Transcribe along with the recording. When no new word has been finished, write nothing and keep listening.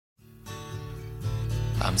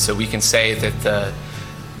So we can say that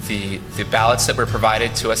the ballots that were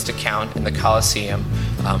provided to us to count in the Coliseum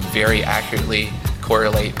very accurately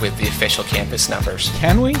correlate with the official campus numbers.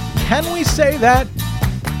 Can we? Can we say that,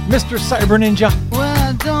 Mr. Cyber Ninja? Well,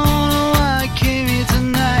 I don't know why I came here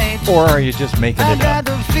tonight. Or are you just making it up? I got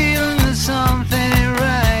the feeling that something ain't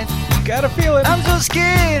right. Gotta feel it. I'm so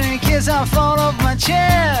scared in case I fall off my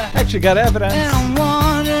chair. Actually got evidence. And I'm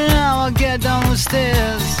wondering how I'll get down the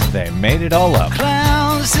stairs. They made it all up.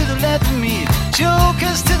 Clowns to the left of me,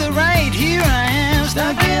 jokers to the right. Here I am,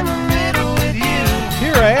 stuck in the middle with you.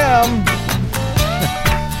 Here I am.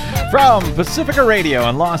 From Pacifica Radio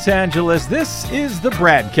in Los Angeles, this is the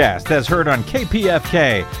BradCast, as heard on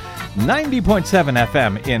KPFK 90.7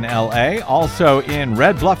 FM in LA, also in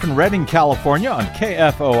Red Bluff and Redding, California on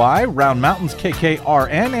KFOI, Round Mountains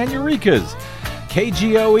KKRN, and Eureka's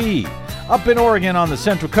KGOE. Up in Oregon on the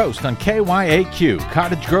Central Coast on KYAQ,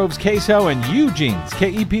 Cottage Grove's KSO, and Eugene's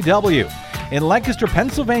KEPW. In Lancaster,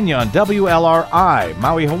 Pennsylvania on WLRI,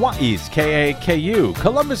 Maui, Hawaii's KAKU,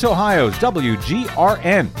 Columbus, Ohio's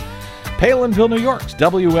WGRN, Palinville, New York's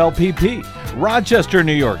WLPP, Rochester,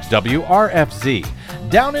 New York's WRFZ,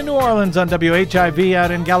 down in New Orleans on WHIV,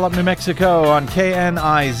 out in Gallup, New Mexico on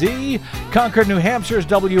KNIZ, Concord, New Hampshire's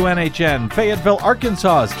WNHN, Fayetteville,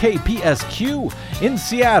 Arkansas's KPSQ, in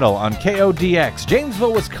Seattle on KODX,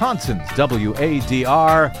 Janesville, Wisconsin's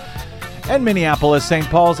WADR, and Minneapolis, St.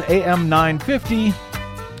 Paul's AM 950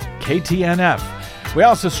 KTNF. We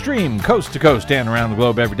also stream coast to coast and around the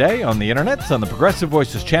globe every day on the internet on the Progressive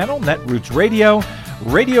Voices channel, Netroots Radio,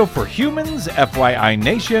 Radio for Humans, FYI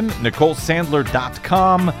Nation,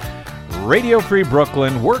 NicoleSandler.com, Radio Free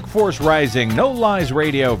Brooklyn, Workforce Rising, No Lies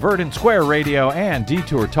Radio, Verdant Square Radio, and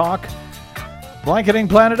Detour Talk. Blanketing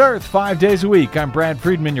planet Earth 5 days a week. I'm Brad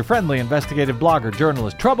Friedman, your friendly investigative blogger,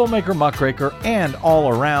 journalist, troublemaker, muckraker, and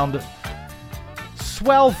all-around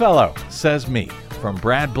swell fellow, says me, from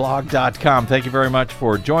bradblog.com. Thank you very much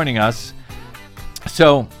for joining us.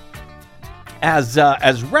 So,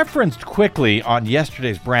 as referenced quickly on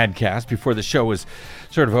yesterday's BradCast, before the show was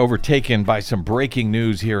sort of overtaken by some breaking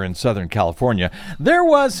news here in Southern California, there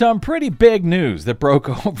was some pretty big news that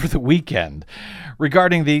broke over the weekend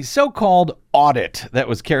regarding the so-called audit that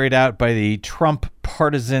was carried out by the Trump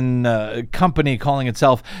partisan company calling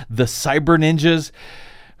itself the Cyber Ninjas,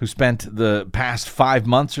 who spent the past 5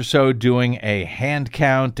 months or so doing a hand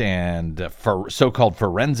count and so-called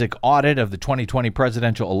forensic audit of the 2020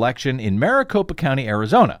 presidential election in Maricopa County,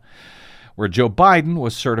 Arizona, where Joe Biden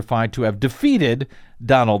was certified to have defeated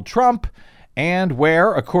Donald Trump, and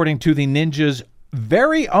where, according to the Ninja's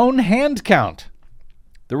very own hand count,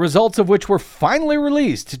 the results of which were finally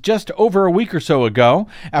released just over a week or so ago,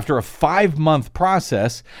 after a 5-month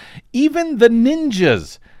process, even the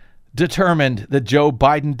Ninjas determined that Joe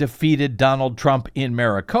Biden defeated Donald Trump in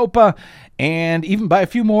Maricopa, and even by a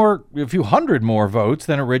few hundred more votes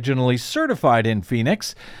than originally certified in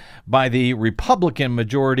Phoenix by the Republican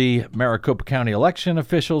majority Maricopa County election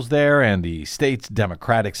officials there, and the state's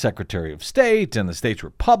Democratic Secretary of State and the state's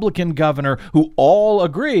Republican governor, who all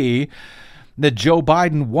agree that Joe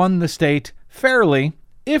Biden won the state fairly,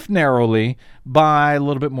 if narrowly, by a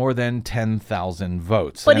little bit more than 10,000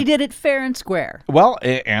 votes. But he did it fair and square. Well,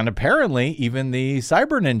 and apparently even the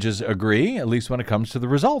Cyber Ninjas agree, at least when it comes to the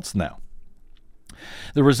results now.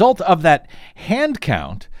 The result of that hand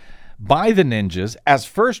count by the Ninjas, as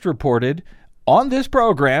first reported on this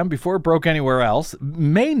program before it broke anywhere else,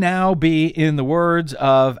 may now be, in the words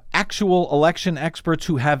of actual election experts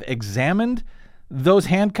who have examined those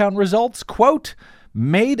hand count results, quote,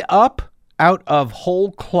 made up out of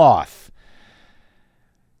whole cloth.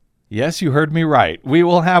 Yes, you heard me right. We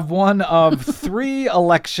will have one of 3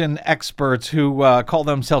 election experts who call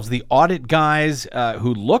themselves the audit guys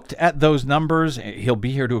who looked at those numbers. He'll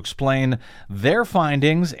be here to explain their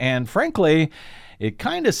findings. And frankly, it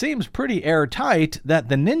kind of seems pretty airtight that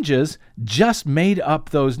the Ninjas just made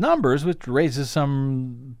up those numbers, which raises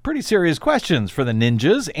some pretty serious questions for the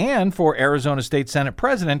Ninjas and for Arizona State Senate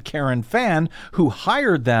President Karen Fann, who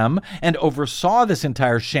hired them and oversaw this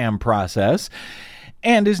entire sham process,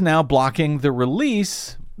 and is now blocking the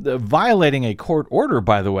release, violating a court order,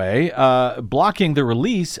 by the way, blocking the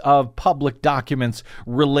release of public documents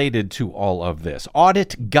related to all of this.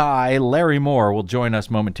 Audit guy Larry Moore will join us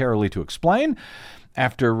momentarily to explain,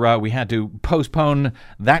 after we had to postpone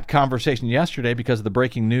that conversation yesterday because of the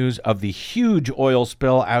breaking news of the huge oil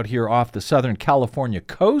spill out here off the Southern California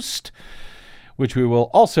coast, which we will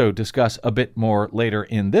also discuss a bit more later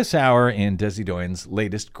in this hour in Desi Doyen's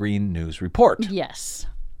latest Green News Report. Yes.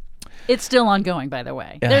 It's still ongoing, by the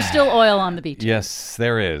way. There's still oil on the beach. Yes,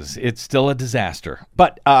 there is. It's still a disaster.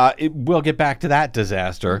 But we'll get back to that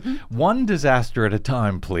disaster. One disaster at a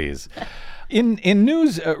time, please. In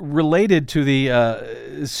news related to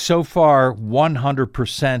the so far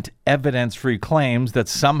 100% evidence-free claims that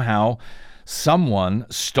somehow someone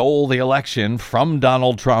stole the election from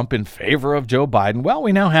Donald Trump in favor of Joe Biden, well,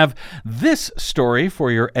 we now have this story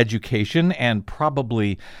for your education and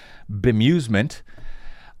probably bemusement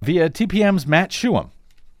via TPM's Matt Shuam.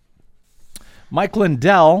 Mike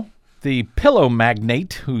Lindell, the pillow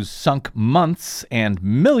magnate who's sunk months and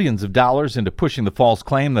millions of dollars into pushing the false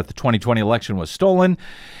claim that the 2020 election was stolen,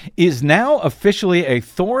 is now officially a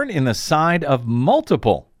thorn in the side of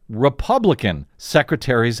multiple Republican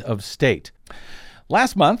secretaries of state.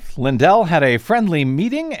 Last month, Lindell had a friendly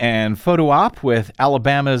meeting and photo op with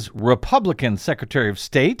Alabama's Republican Secretary of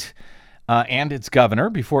State and its governor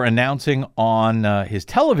before announcing on his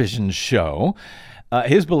television show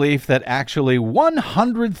his belief that actually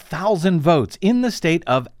 100,000 votes in the state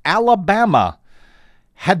of Alabama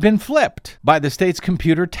had been flipped by the state's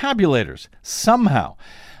computer tabulators somehow,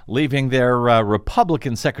 leaving their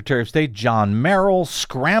Republican Secretary of State, John Merrill,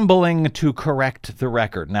 scrambling to correct the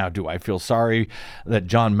record. Now, do I feel sorry that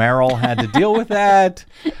John Merrill had to deal with that?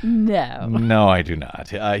 No. No, I do not.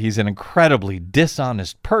 He's an incredibly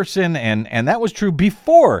dishonest person, and that was true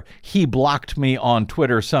before he blocked me on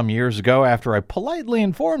Twitter some years ago after I politely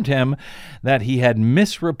informed him that he had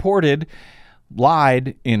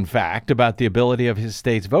lied, in fact, about the ability of his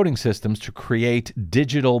state's voting systems to create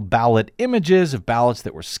digital ballot images of ballots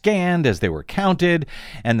that were scanned as they were counted,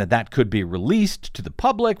 and that could be released to the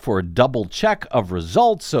public for a double check of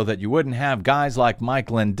results so that you wouldn't have guys like Mike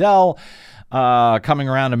Lindell coming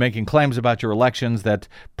around and making claims about your elections that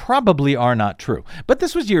probably are not true. But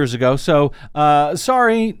this was years ago, so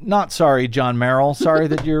sorry, not sorry, John Merrill. Sorry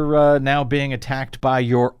that you're now being attacked by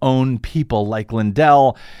your own people like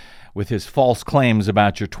Lindell with his false claims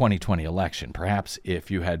about your 2020 election. Perhaps if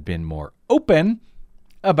you had been more open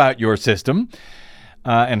about your system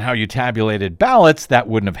and how you tabulated ballots, that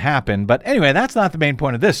wouldn't have happened. But anyway, that's not the main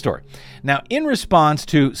point of this story. Now, in response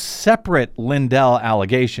to separate Lindell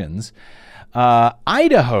allegations,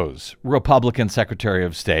 Idaho's Republican Secretary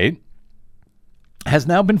of State has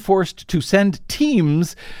now been forced to send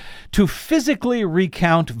teams to physically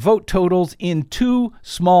recount vote totals in 2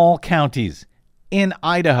 small counties in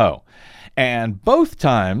Idaho. And both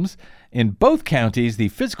times, in both counties, the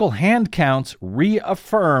physical hand counts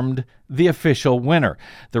reaffirmed the official winner.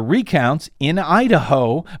 The recounts in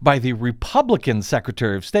Idaho by the Republican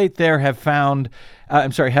Secretary of State there have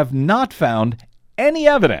not found any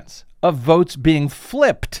evidence of votes being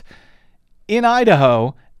flipped in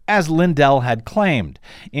Idaho as Lindell had claimed.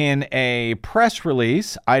 In a press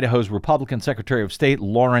release, Idaho's Republican Secretary of State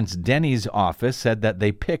Lawrence Denny's office said that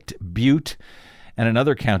they picked Butte and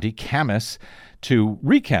another county, Camas, to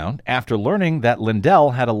recount after learning that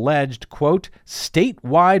Lindell had alleged, quote,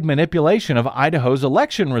 statewide manipulation of Idaho's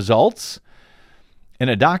election results in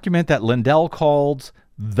a document that Lindell called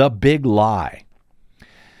the Big Lie.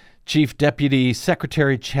 Chief Deputy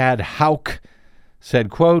Secretary Chad Houck said,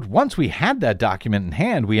 quote, once we had that document in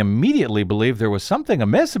hand, we immediately believed there was something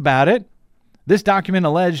amiss about it. This document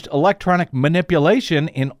alleged electronic manipulation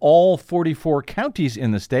in all 44 counties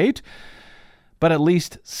in the state, but at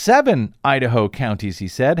least 7 Idaho counties, he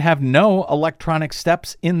said, have no electronic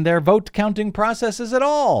steps in their vote counting processes at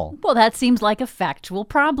all. Well, that seems like a factual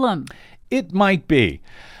problem. It might be.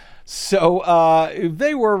 So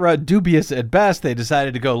they were dubious at best. They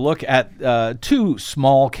decided to go look at 2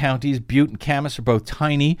 small counties. Butte and Camas are both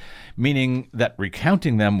tiny, meaning that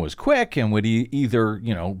recounting them was quick and would either,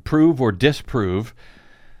 prove or disprove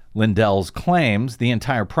Lindell's claims. The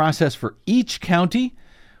entire process for each county,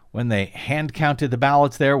 when they hand counted the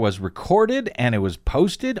ballots there, was recorded and it was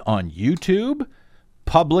posted on YouTube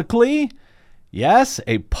publicly. Yes,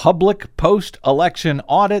 a public post-election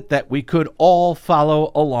audit that we could all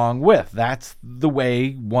follow along with. That's the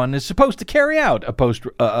way one is supposed to carry out a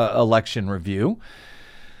post-election review.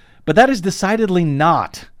 But that is decidedly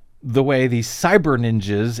not the way the cyber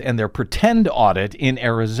ninjas and their pretend audit in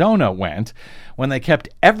Arizona went, when they kept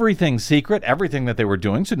everything secret, everything that they were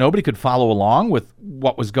doing, so nobody could follow along with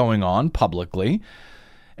what was going on publicly.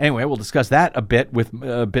 Anyway, we'll discuss that a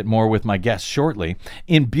bit more with my guest shortly.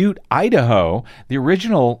 In Butte, Idaho, the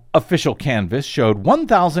original official canvass showed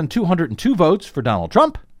 1,202 votes for Donald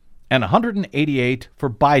Trump and 188 for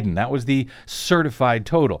Biden. That was the certified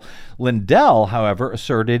total. Lindell, however,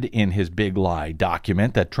 asserted in his Big Lie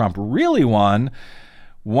document that Trump really won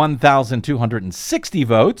 1,260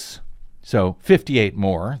 votes, so 58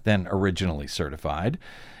 more than originally certified.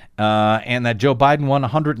 and that Joe Biden won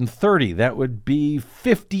 130. That would be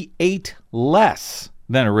 58 less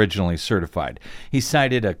than originally certified. He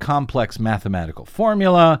cited a complex mathematical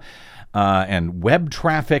formula and web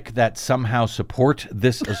traffic that somehow support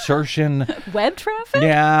this assertion. Web traffic?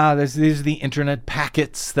 Yeah, these are the internet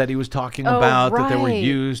packets that he was talking about that they were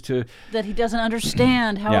used to... That he doesn't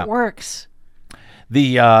understand how it works.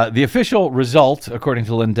 The official result, according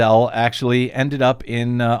to Lindell, actually ended up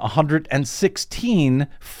in 116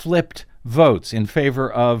 flipped votes in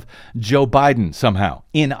favor of Joe Biden somehow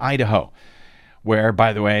in Idaho, where,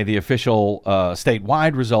 by the way, the official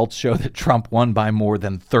statewide results show that Trump won by more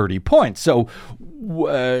than 30 points. So,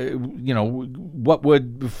 what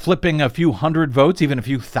would flipping a few hundred votes, even a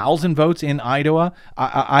few thousand votes in Idaho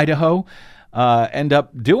end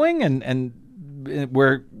up doing? And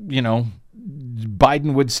where,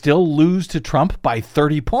 Biden would still lose to Trump by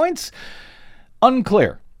 30 points?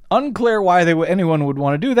 Unclear why anyone would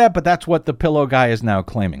want to do that, but that's what the pillow guy is now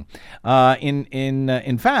claiming.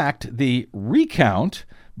 In fact, the recount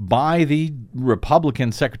by the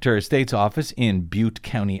Republican Secretary of State's office in Butte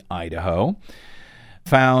County, Idaho,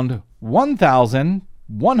 found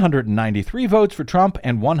 1,193 votes for Trump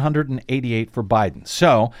and 188 for Biden.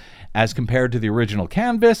 So, as compared to the original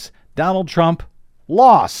canvass, Donald Trump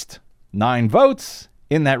lost 9 votes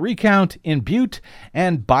in that recount in Butte,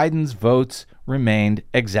 and Biden's votes remained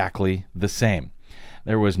exactly the same.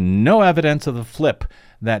 There was no evidence of the flip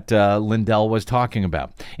that Lindell was talking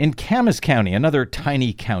about. In Camas County, another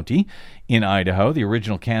tiny county in Idaho, the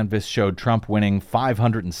original canvass showed Trump winning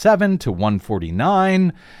 507 to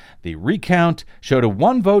 149. The recount showed a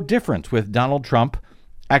 1-vote difference, with Donald Trump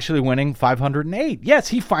actually winning 508. Yes,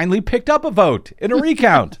 he finally picked up a vote in a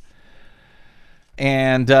recount.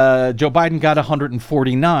 And Joe Biden got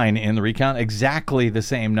 149 in the recount, exactly the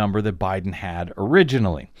same number that Biden had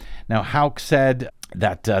originally. Now, Houck said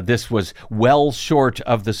that this was well short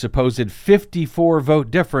of the supposed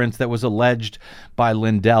 54-vote difference that was alleged by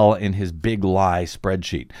Lindell in his big lie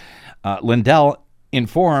spreadsheet. Lindell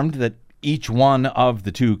informed that each one of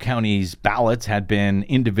the 2 counties' ballots had been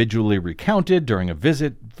individually recounted during a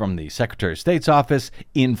visit from the Secretary of State's office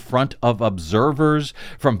in front of observers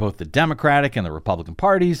from both the Democratic and the Republican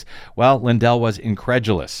parties. Well, Lindell was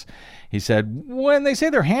incredulous. He said, when they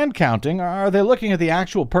say they're hand counting, are they looking at the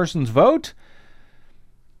actual person's vote?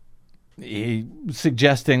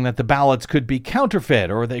 Suggesting that the ballots could be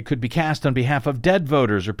counterfeit, or they could be cast on behalf of dead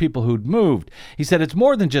voters or people who'd moved. He said it's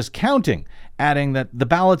more than just counting, adding that the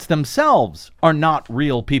ballots themselves are not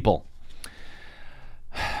real people.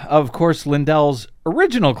 Of course, Lindell's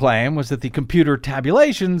original claim was that the computer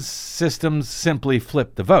tabulation systems simply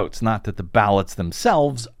flipped the votes, not that the ballots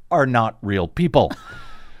themselves are not real people.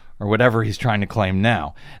 Or whatever he's trying to claim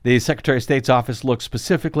now. The Secretary of State's office looked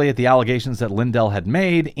specifically at the allegations that Lindell had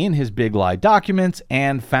made in his big lie documents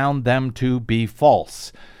and found them to be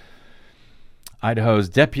false. Idaho's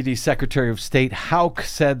Deputy Secretary of State Houck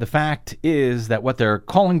said the fact is that what they're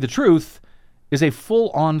calling the truth is a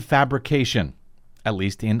full-on fabrication, at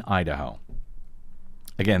least in Idaho.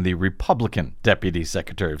 Again, the Republican Deputy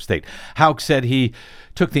Secretary of State. Houck said he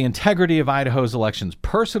took the integrity of Idaho's elections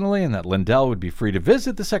personally and that Lindell would be free to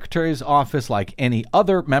visit the Secretary's office like any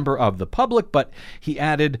other member of the public, but he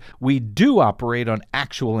added, we do operate on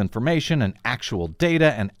actual information and actual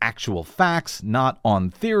data and actual facts, not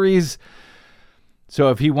on theories.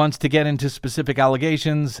 So if he wants to get into specific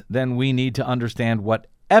allegations, then we need to understand what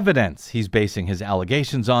evidence he's basing his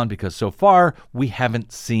allegations on, because so far we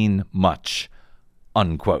haven't seen much.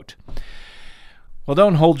 Unquote. Well,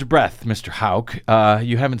 don't hold your breath, Mr. Houck.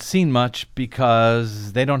 You haven't seen much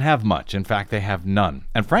because they don't have much. In fact, they have none.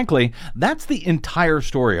 And frankly, that's the entire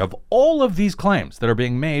story of all of these claims that are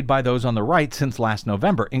being made by those on the right since last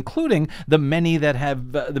November, including the many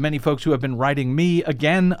folks who have been writing me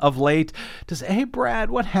again of late to say, hey, Brad,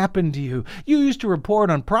 what happened to you? You used to report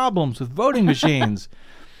on problems with voting machines,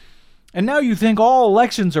 and now you think all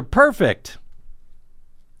elections are perfect.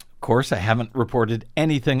 Of course, I haven't reported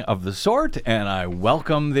anything of the sort, and I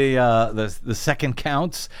welcome the second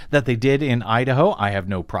counts that they did in Idaho. I have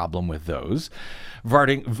no problem with those.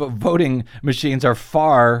 Voting machines are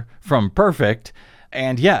far from perfect,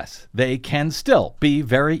 and yes, they can still be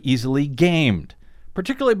very easily gamed,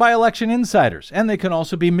 particularly by election insiders, and they can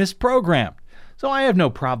also be misprogrammed. So I have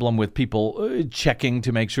no problem with people checking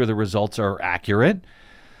to make sure the results are accurate.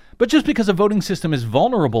 But just because a voting system is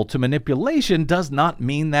vulnerable to manipulation does not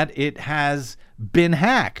mean that it has been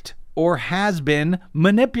hacked or has been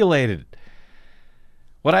manipulated.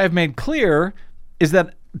 What I have made clear is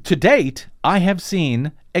that to date, I have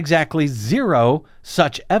seen exactly zero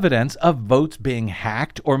such evidence of votes being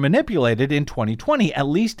hacked or manipulated in 2020, at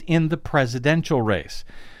least in the presidential race,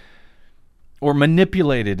 or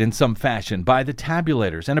manipulated in some fashion by the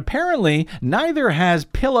tabulators. And apparently, neither has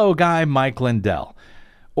pillow guy Mike Lindell.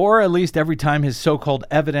 Or at least every time his so-called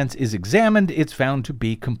evidence is examined, it's found to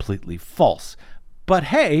be completely false. But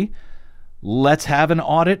hey, let's have an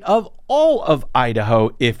audit of all of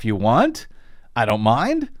Idaho if you want. I don't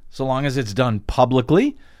mind, so long as it's done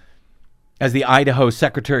publicly, as the Idaho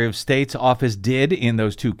Secretary of State's office did in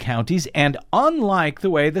those two counties, and unlike the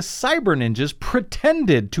way the cyber ninjas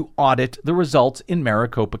pretended to audit the results in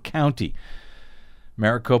Maricopa County,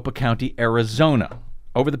 Arizona,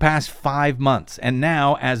 over the past 5 months. And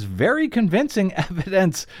now, as very convincing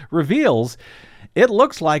evidence reveals, it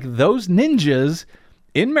looks like those ninjas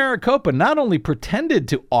in Maricopa not only pretended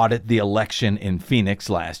to audit the election in Phoenix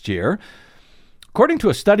last year. According to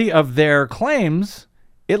a study of their claims,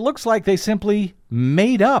 it looks like they simply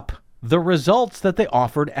made up the results that they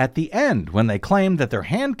offered at the end when they claimed that their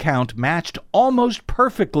hand count matched almost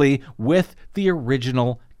perfectly with the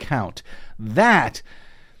original count. That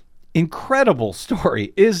incredible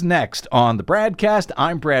story is next on the BradCast.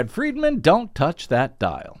 I'm Brad Friedman. Don't touch that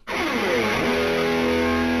dial.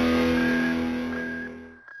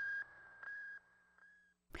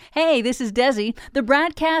 Hey, this is Desi. The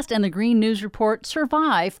BradCast and the Green News Report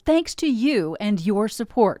survive thanks to you and your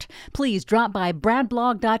support. Please drop by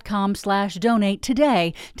bradblog.com/donate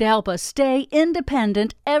today to help us stay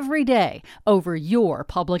independent every day over your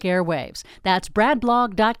public airwaves. That's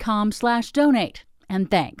bradblog.com/donate.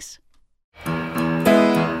 And thanks.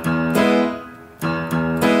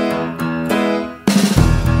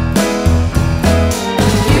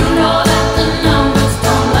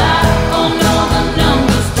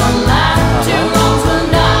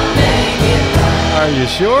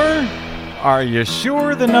 Are you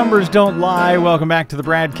sure the numbers don't lie? Welcome back to the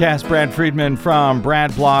BradCast. Brad Friedman from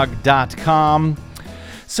bradblog.com.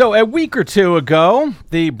 So a week or two ago,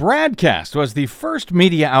 the BradCast was the first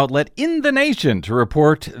media outlet in the nation to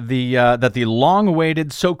report that the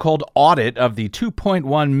long-awaited so-called audit of the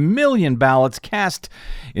 2.1 million ballots cast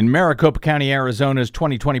in Maricopa County, Arizona's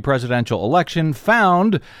 2020 presidential election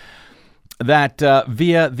found that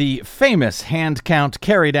via the famous hand count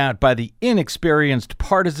carried out by the inexperienced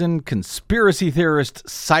partisan conspiracy theorist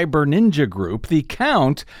Cyber Ninja Group, the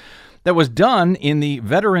count that was done in the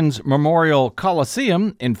Veterans Memorial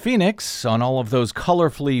Coliseum in Phoenix on all of those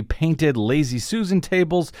colorfully painted Lazy Susan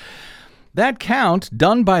tables, that count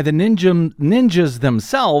done by the ninjas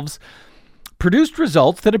themselves produced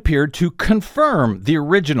results that appeared to confirm the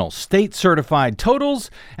original state-certified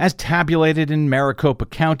totals as tabulated in Maricopa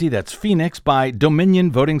County, that's Phoenix, by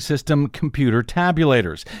Dominion Voting System computer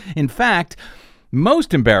tabulators. In fact,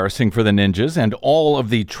 most embarrassing for the ninjas and all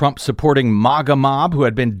of the Trump-supporting MAGA mob who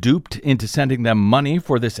had been duped into sending them money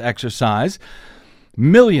for this exercise,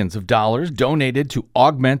 millions of dollars donated to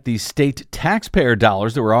augment the state taxpayer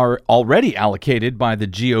dollars that were already allocated by the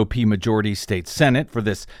GOP majority state Senate for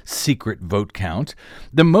this secret vote count.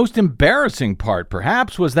 The most embarrassing part,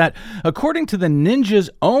 perhaps, was that according to the ninjas'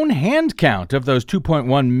 own hand count of those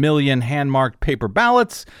 2.1 million hand-marked paper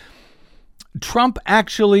ballots, Trump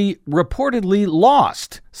actually reportedly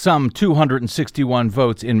lost some 261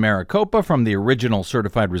 votes in Maricopa from the original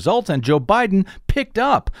certified results, and Joe Biden picked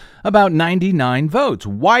up about 99 votes,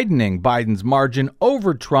 widening Biden's margin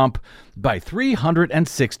over Trump by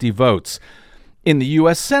 360 votes. In the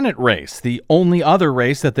U.S. Senate race, the only other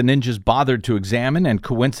race that the ninjas bothered to examine, and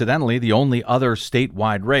coincidentally the only other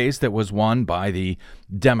statewide race that was won by the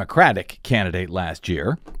Democratic candidate last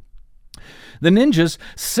year, the ninjas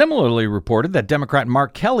similarly reported that Democrat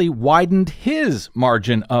Mark Kelly widened his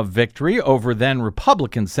margin of victory over then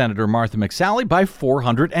Republican Senator Martha McSally by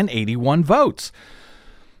 481 votes.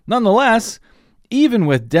 Nonetheless, even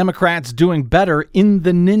with Democrats doing better in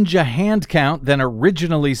the ninja hand count than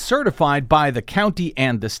originally certified by the county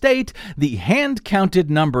and the state, the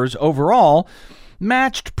hand-counted numbers overall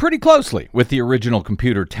matched pretty closely with the original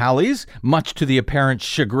computer tallies, much to the apparent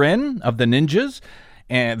chagrin of the ninjas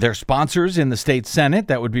and their sponsors in the state Senate.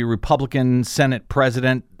 That would be Republican Senate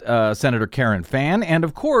President Senator Karen Fann, and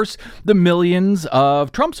of course the millions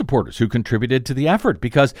of Trump supporters who contributed to the effort,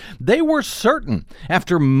 because they were certain,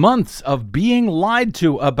 after months of being lied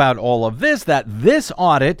to about all of this, that this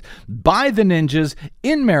audit by the ninjas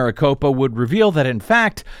in Maricopa would reveal that, in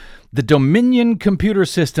fact, the Dominion computer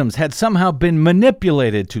systems had somehow been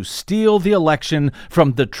manipulated to steal the election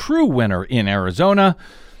from the true winner in Arizona,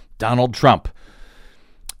 Donald Trump.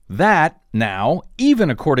 That now, even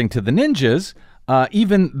according to the ninjas,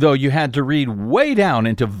 even though you had to read way down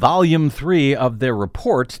into Volume 3 of their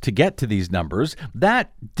report to get to these numbers.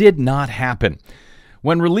 That did not happen.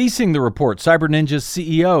 When releasing the report, CyberNinja's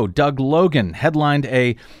CEO, Doug Logan, headlined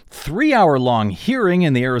a 3-hour-long hearing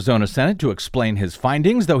in the Arizona Senate to explain his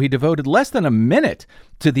findings, though he devoted less than a minute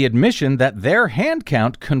to the admission that their hand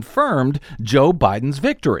count confirmed Joe Biden's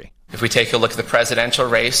victory. If we take a look at the presidential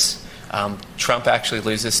race, Trump actually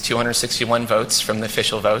loses 261 votes from the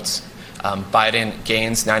official votes. Biden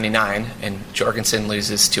gains 99, and Jorgensen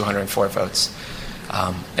loses 204 votes.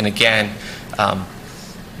 And again,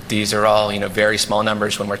 these are all, very small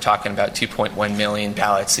numbers when we're talking about 2.1 million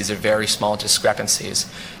ballots. These are very small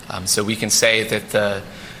discrepancies. So we can say that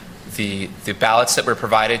the ballots that were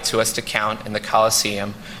provided to us to count in the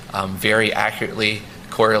Coliseum very accurately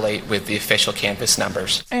correlate with the official canvass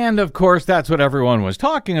numbers. And of course, that's what everyone was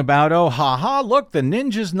talking about. Oh, look, the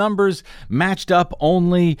Ninjas numbers matched up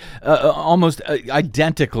only almost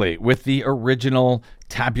identically with the original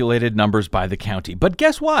tabulated numbers by the county. But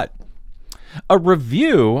guess what? A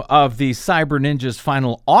review of the CyberNinja's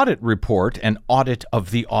final audit report, an audit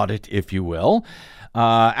of the audit, if you will,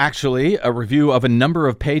 actually a review of a number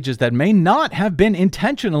of pages that may not have been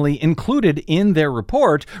intentionally included in their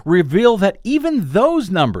report, reveal that even those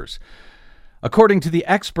numbers, according to the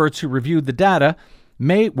experts who reviewed the data,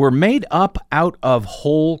 were made up out of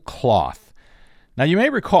whole cloth. Now, you may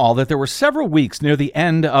recall that there were several weeks near the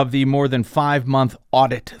end of the more than 5-month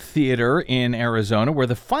audit theater in Arizona where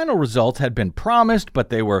the final results had been promised, but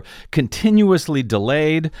they were continuously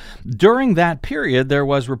delayed. During that period, there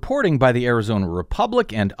was reporting by the Arizona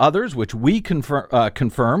Republic and others, which we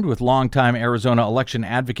confirmed with longtime Arizona election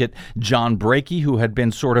advocate John Brakey, who had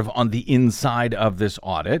been sort of on the inside of this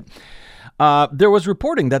audit. There was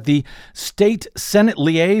reporting that the state Senate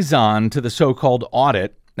liaison to the so-called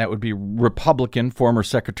audit, that would be Republican former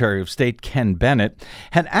Secretary of State Ken Bennett,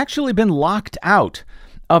 had actually been locked out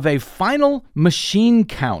of a final machine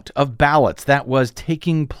count of ballots that was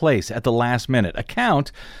taking place at the last minute. A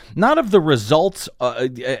count, not of the results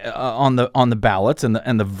on the ballots and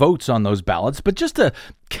the votes on those ballots, but just a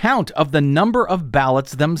count of the number of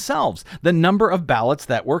ballots themselves, the number of ballots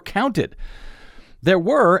that were counted. There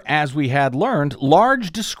were, as we had learned,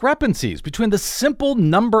 large discrepancies between the simple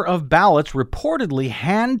number of ballots reportedly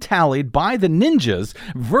hand-tallied by the Ninjas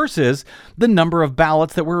versus the number of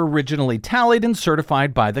ballots that were originally tallied and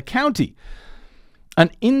certified by the county.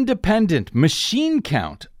 An independent machine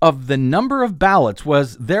count of the number of ballots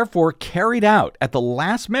was therefore carried out at the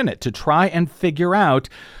last minute to try and figure out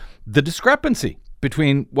the discrepancy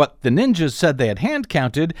between what the Ninjas said they had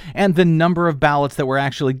hand-counted and the number of ballots that were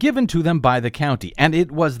actually given to them by the county. And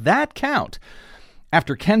it was that count,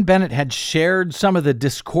 after Ken Bennett had shared some of the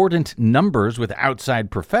discordant numbers with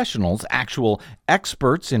outside professionals, actual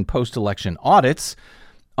experts in post-election audits,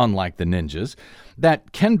 unlike the Ninjas,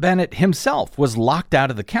 that Ken Bennett himself was locked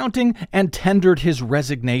out of the counting and tendered his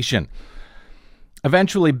resignation.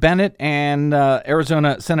 Eventually, Bennett and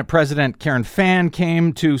Arizona Senate President Karen Fann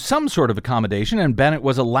came to some sort of accommodation, and Bennett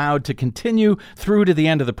was allowed to continue through to the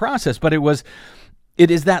end of the process. But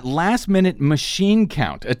it is that last-minute machine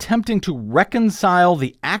count, attempting to reconcile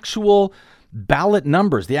the actual ballot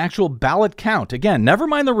numbers, the actual ballot count. Again, never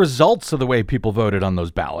mind the results of the way people voted on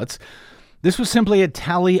those ballots. This was simply a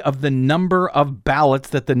tally of the number of ballots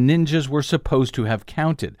that the Ninjas were supposed to have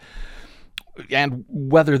counted. And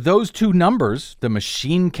whether those two numbers, the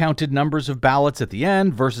machine-counted numbers of ballots at the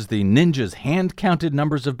end versus the Ninjas' hand-counted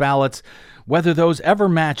numbers of ballots, whether those ever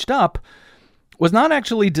matched up, was not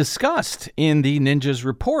actually discussed in the Ninjas'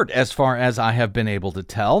 report, as far as I have been able to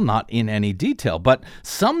tell, not in any detail. But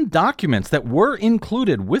some documents that were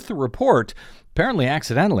included with the report, apparently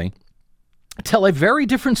accidentally, tell a very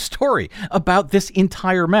different story about this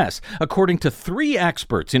entire mess, according to 3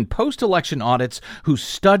 experts in post-election audits who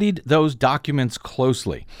studied those documents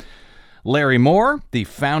closely. Larry Moore, the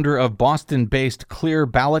founder of Boston-based Clear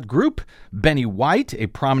Ballot Group, Benny White, a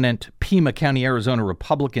prominent Pima County, Arizona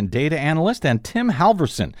Republican data analyst, and Tim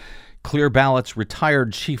Halverson, Clear Ballot's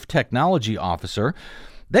retired chief technology officer.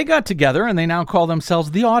 They got together and they now call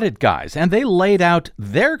themselves the Audit Guys, and they laid out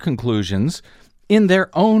their conclusions in their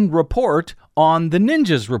own report on the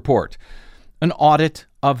Ninjas report, an audit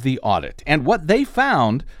of the audit. And what they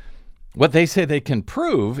found, what they say they can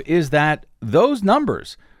prove, is that those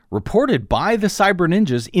numbers reported by the Cyber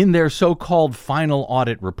Ninjas in their so-called final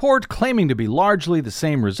audit report, claiming to be largely the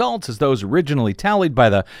same results as those originally tallied by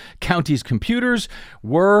the county's computers,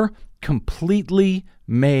 were completely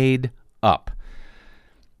made up.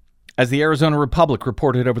 As the Arizona Republic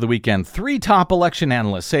reported over the weekend, 3 top election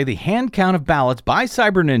analysts say the hand count of ballots by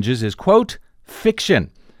Cyber Ninjas is, quote, fiction.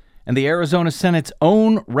 and the Arizona Senate's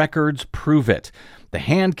own records prove it. The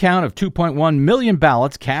hand count of 2.1 million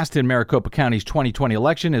ballots cast in Maricopa County's 2020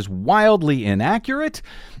 election is wildly inaccurate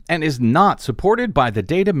and is not supported by the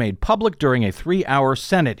data made public during a 3-hour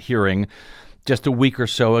Senate hearing just a week or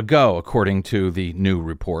so ago, according to the new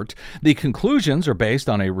report. The conclusions are based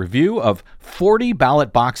on a review of 40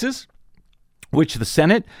 ballot boxes, which the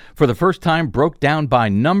Senate, for the first time, broke down by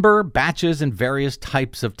number, batches, and various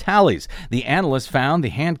types of tallies. The analysts found the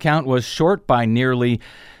hand count was short by nearly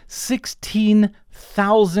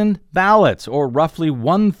 16,000 ballots, or roughly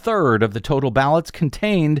 1/3 of the total ballots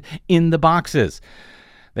contained in the boxes.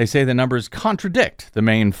 They say the numbers contradict the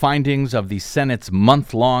main findings of the Senate's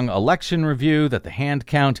month-long election review, that the hand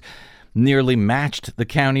count nearly matched the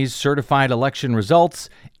county's certified election results.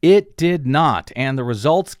 It did not, and the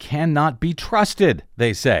results cannot be trusted,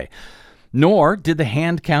 they say. Nor did the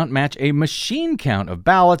hand count match a machine count of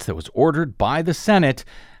ballots that was ordered by the Senate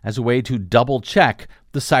as a way to double-check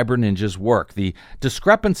the Cyber Ninjas' work. The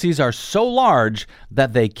discrepancies are so large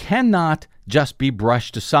that they cannot just be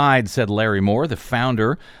brushed aside, said Larry Moore, the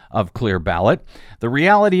founder of Clear Ballot. The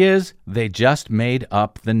reality is they just made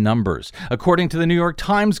up the numbers. According to the New York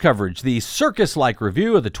Times coverage, the circus-like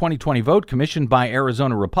review of the 2020 vote commissioned by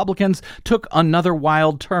Arizona Republicans took another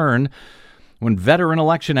wild turn when veteran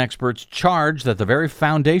election experts charged that the very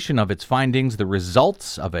foundation of its findings, the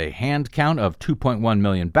results of a hand count of 2.1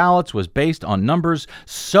 million ballots, was based on numbers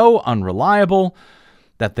so unreliable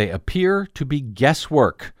that they appear to be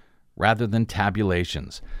guesswork rather than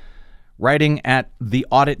tabulations. Writing at the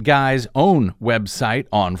Audit Guy's own website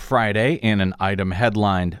on Friday in an item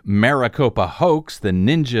headlined, "Maricopa Hoax, the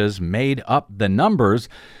Ninjas Made Up the Numbers,"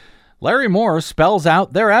 Larry Moore spells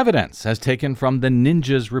out their evidence as taken from the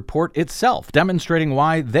Ninjas report itself, demonstrating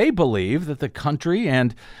why they believe that the country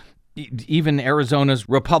and even Arizona's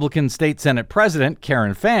Republican State Senate President,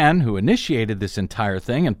 Karen Fann, who initiated this entire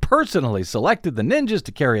thing and personally selected the Ninjas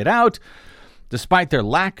to carry it out, despite their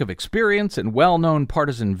lack of experience and well-known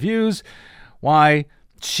partisan views, why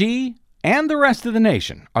she and the rest of the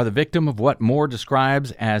nation are the victim of what Moore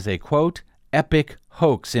describes as a, quote, epic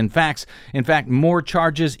hoax. In fact, Moore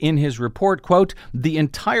charges in his report, quote, the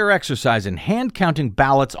entire exercise in hand-counting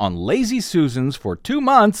ballots on Lazy Susans for 2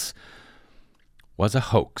 months was a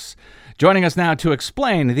hoax. Joining us now to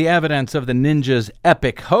explain the evidence of the Ninjas'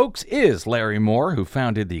 epic hoax is Larry Moore, who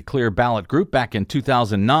founded the Clear Ballot Group back in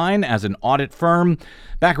 2009 as an audit firm,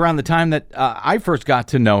 back around the time that I first got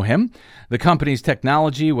to know him. The company's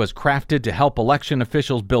technology was crafted to help election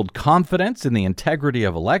officials build confidence in the integrity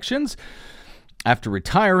of elections. After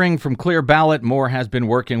retiring from Clear Ballot, Moore has been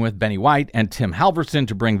working with Benny White and Tim Halverson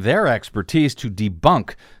to bring their expertise to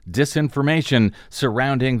debunk disinformation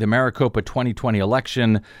surrounding the Maricopa 2020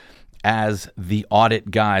 election as the Audit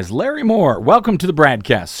Guys. Larry Moore, welcome to the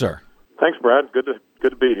BradCast, sir. Thanks, Brad. Good to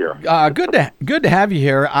be here. Good to have you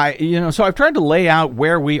here. So I've tried to lay out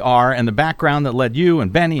where we are and the background that led you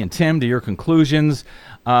and Benny and Tim to your conclusions.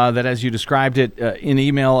 That, as you described it in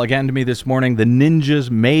email again to me this morning, the Ninjas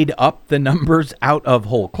made up the numbers out of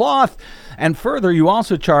whole cloth. And further, you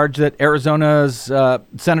also charge that Arizona's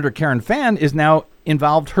Senator Karen Fann is now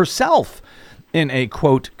involved herself in a,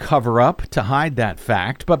 quote, cover-up to hide that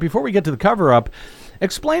fact. But before we get to the cover-up,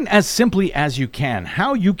 explain as simply as you can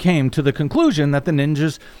how you came to the conclusion that the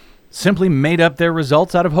Ninjas simply made up their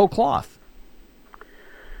results out of whole cloth.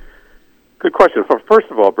 Good question. First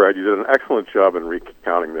of all, Brad, you did an excellent job in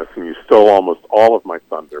recounting this, and you stole almost all of my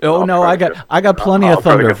thunder. Oh no, I got plenty of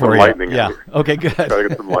thunder for you. Yeah. Okay, good. Try to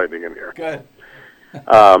get some lightning in here. Good.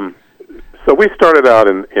 So we started out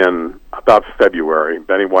in about February.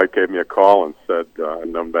 Benny White gave me a call and said, I've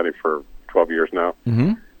known Benny for 12 years now.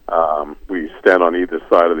 Mm-hmm. We stand on either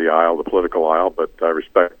side of the aisle, the political aisle, but I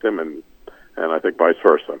respect him, and I think vice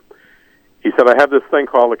versa. He said, I have this thing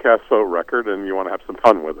called the cast vote record, and you want to have some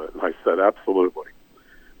fun with it. And I said, absolutely.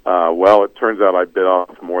 Well, it turns out I bit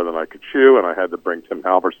off more than I could chew, and I had to bring Tim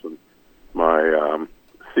Halverson, my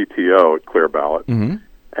CTO at Clear Ballot. Mm-hmm.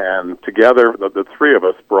 And together, the three of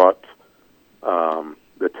us brought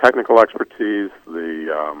the technical expertise,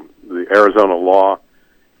 the Arizona law,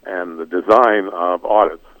 and the design of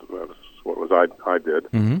audits. That was what I did.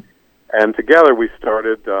 Mm-hmm. And together we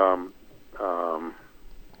started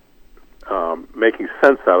making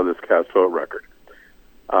sense out of this cast vote record.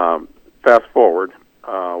 Fast forward,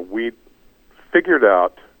 we figured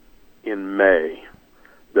out in May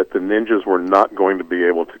that the Ninjas were not going to be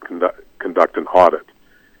able to conduct an audit.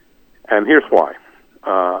 And here's why.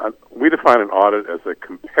 We define an audit as a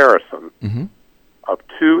comparison mm-hmm. of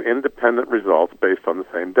two independent results based on the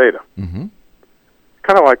same data. Mm-hmm.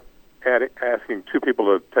 Kind of like asking two people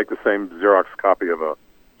to take the same Xerox copy of a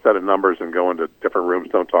set of numbers and go into different rooms,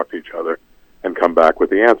 don't talk to each other, and come back with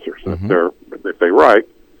the answers. Mm-hmm. If they write,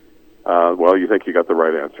 well, you think you got the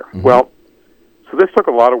right answer. Mm-hmm. Well, so this took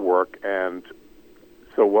a lot of work, and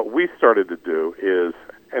so what we started to do is,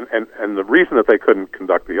 and the reason that they couldn't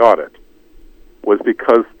conduct the audit was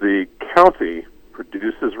because the county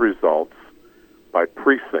produces results by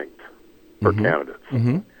precinct for Mm-hmm. candidates.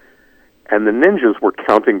 Mm-hmm. And the ninjas were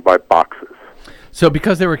counting by boxes. So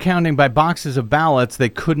because they were counting by boxes of ballots, they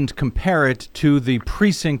couldn't compare it to the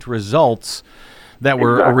precinct results that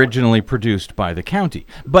were Exactly. originally produced by the county.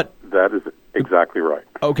 But That is exactly right.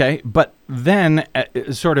 okay, but then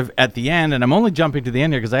sort of at the end, and I'm only jumping to the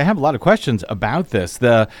end here because I have a lot of questions about this.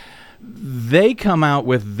 They come out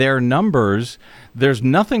with their numbers. There's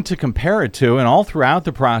nothing to compare it to, and all throughout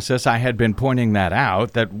the process, I had been pointing that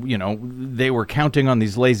out, that, you know, they were counting on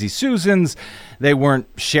these lazy Susans. They weren't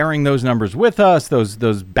sharing those numbers with us,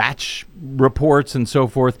 those batch reports and so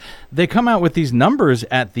forth. They come out with these numbers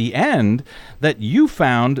at the end that you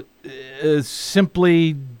found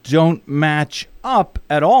simply don't match up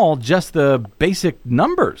at all, just the basic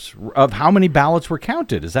numbers of how many ballots were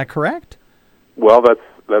counted. Is that correct? Well, that's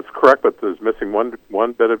correct, but there's missing one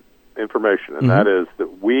bit of information, and that is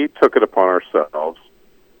that we took it upon ourselves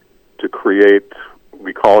to create,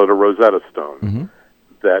 we call it a Rosetta Stone,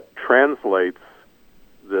 that translates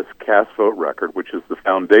this cast vote record, which is the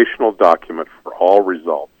foundational document for all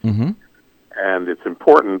results. And it's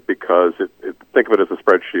important because think of it as a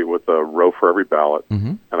spreadsheet with a row for every ballot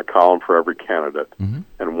and a column for every candidate,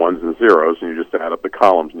 and ones and zeros, and you just add up the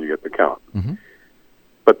columns and you get the count.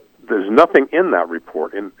 But there's nothing in that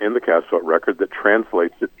report, in the cast vote record, that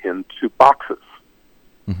translates it into boxes.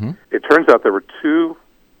 It turns out there were two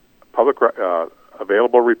public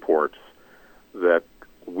available reports that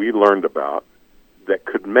we learned about that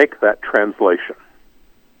could make that translation.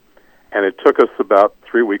 And it took us about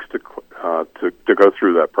 3 weeks to go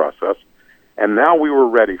through that process. And now we were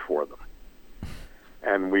ready for them.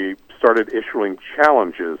 And we started issuing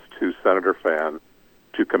challenges to Senator Fan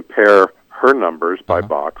to compare her numbers by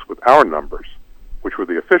box with our numbers, which were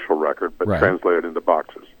the official record, but translated into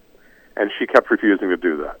boxes. And she kept refusing to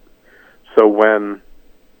do that. So when,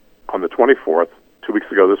 on the 24th, 2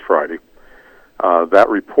 weeks ago this Friday, that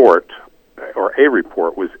report, or a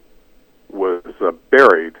report, was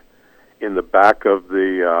buried in the back of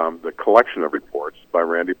the collection of reports by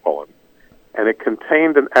Randy Pullen, and it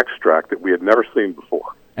contained an extract that we had never seen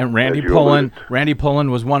before. And Randy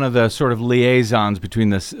Pullen was one of the sort of liaisons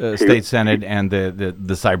between the state senate and the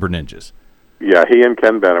cyber ninjas. Yeah, he and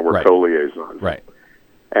Ken Bennett were co-liaisons. Right.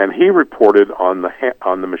 And he reported on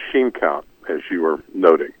the machine count, as you were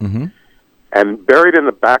noting. And buried in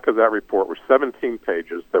the back of that report were 17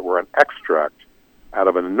 pages that were an extract out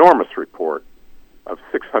of an enormous report of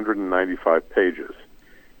 695 pages.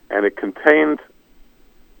 And it contained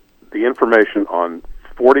the information on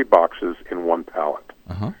 40 boxes in one pallet.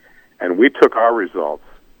 And we took our results.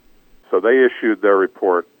 So they issued their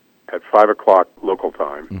report at 5 o'clock local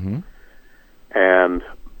time. And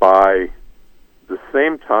by the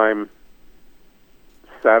same time,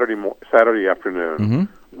 Saturday afternoon,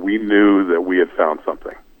 we knew that we had found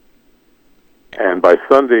something. And by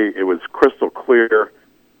Sunday, it was crystal clear.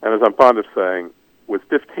 And as I'm fond of saying, with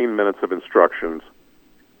 15 minutes of instructions,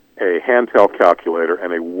 a handheld calculator,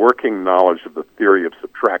 and a working knowledge of the theory of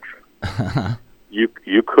subtraction, you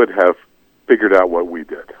could have figured out what we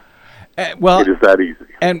did. Well, it is that easy.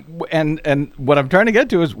 And what I'm trying to get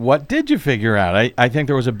to is, what did you figure out? I think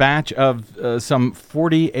there was a batch of some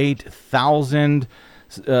 48,000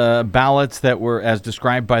 ballots that were, as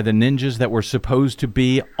described by the ninjas, that were supposed to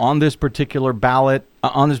be on this particular ballot,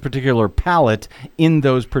 on this particular pallet, in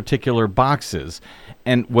those particular boxes.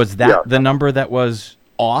 And was that the number that was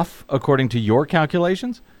off according to your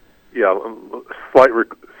calculations? Yeah, slight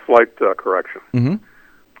correction.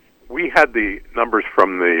 We had the numbers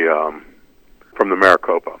from the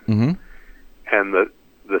Maricopa, and the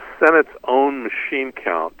Senate's own machine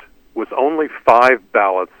count was only 5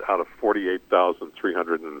 ballots out of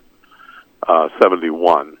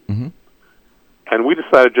 48,371. And we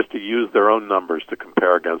decided just to use their own numbers to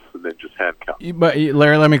compare against the ninjas' hand count. But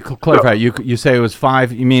Larry, let me clarify. You say it was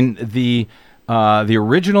 5. You mean the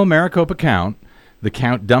original Maricopa count, the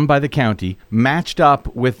count done by the county, matched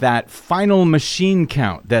up with that final machine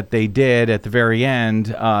count that they did at the very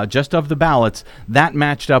end, just of the ballots. That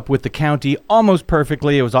matched up with the county almost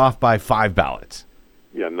perfectly. It was off by 5 ballots.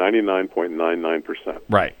 Yeah, 99.99%.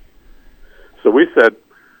 Right. So we said,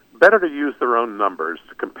 better to use their own numbers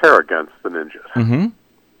to compare against the ninjas.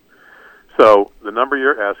 So the number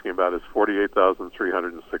you're asking about is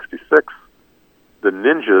 48,366. The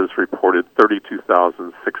ninjas reported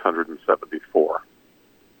 32,674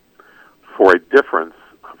 for a difference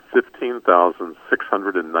of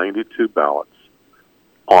 15,692 ballots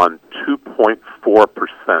on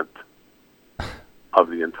 2.4% of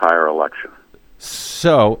the entire election.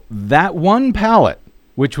 So that one ballot,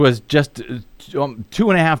 which was just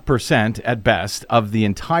 2.5% at best of the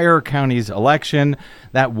entire county's election,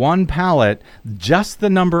 that one ballot, just the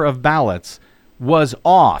number of ballots, was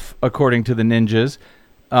off, according to the ninjas.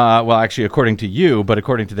 Well, actually, according to you, but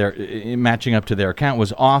according to their matching up to their account,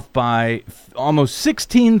 was off by almost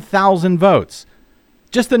 16,000 votes.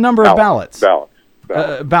 Just the number of ballots.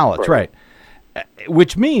 Ballots, right.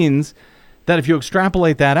 Which means that if you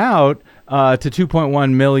extrapolate that out to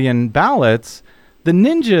 2.1 million ballots, the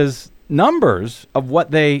ninjas' numbers of what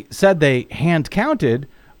they said they hand counted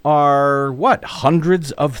are what,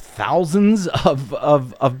 hundreds of thousands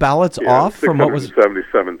of ballots off from what was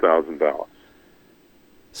 77,000 ballots.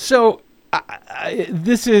 So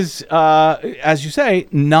this is, as you say,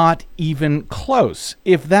 not even close.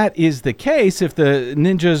 If that is the case, if the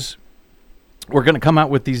ninjas were going to come out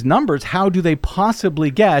with these numbers, how do they possibly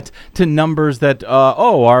get to numbers that,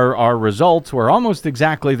 our results were almost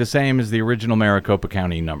exactly the same as the original Maricopa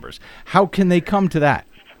County numbers? How can they come to that?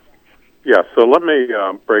 Yeah, so let me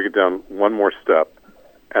break it down one more step,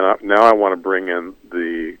 and now I want to bring in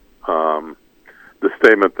the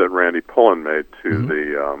statement that Randy Pullen made to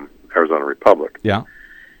the Arizona Republic. Yeah.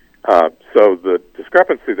 So the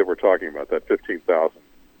discrepancy that we're talking about, that 15,000,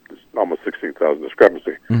 almost 16,000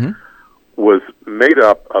 discrepancy, was made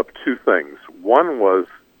up of two things. One was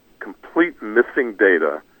complete missing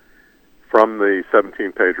data from the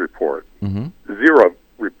 17-page report. Zero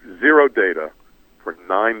data for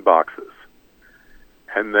 9 boxes.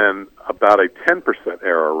 And then about a 10%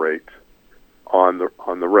 error rate on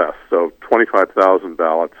the rest. So 25,000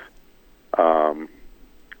 ballots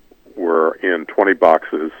were in 20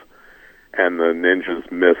 boxes, and the ninjas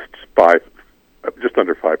missed just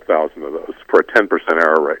under 5,000 of those for a 10%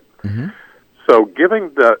 error rate. So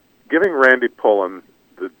giving Randy Pullen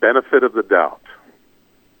the benefit of the doubt,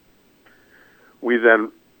 we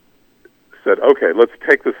then said, okay, let's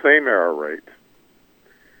take the same error rate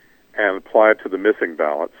and apply it to the missing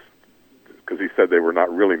ballots, because he said they were not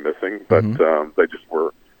really missing, but they just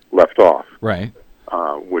were left off. Right.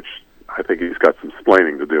 Which I think he's got some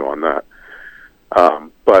explaining to do on that.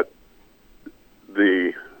 But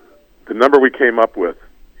the number we came up with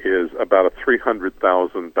is about a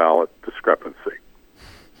 300,000 ballot discrepancy.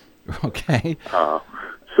 Okay.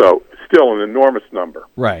 So still an enormous number.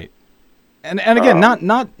 Right. And again,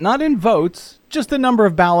 not in votes, just the number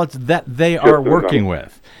of ballots that they are working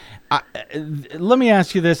with. Let me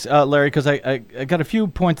ask you this, Larry, because I got a few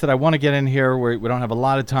points that I want to get in here where we don't have a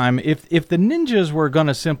lot of time. If the ninjas were going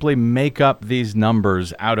to simply make up these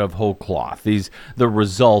numbers out of whole cloth, the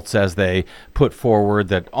results as they put forward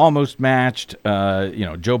that almost matched,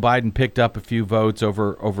 Joe Biden picked up a few votes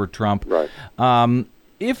over Trump. Right.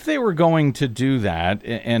 If they were going to do that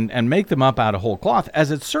and make them up out of whole cloth,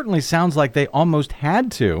 as it certainly sounds like they almost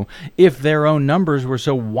had to, if their own numbers were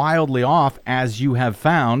so wildly off as you have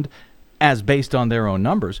found, as based on their own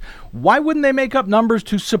numbers, why wouldn't they make up numbers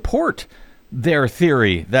to support their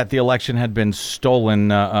theory that the election had been stolen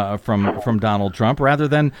from Donald Trump, rather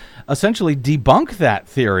than essentially debunk that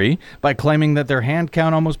theory by claiming that their hand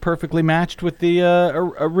count almost perfectly matched with the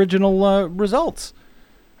original results?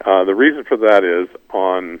 The reason for that is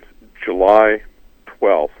on July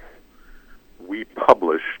 12th, we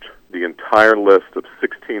published the entire list of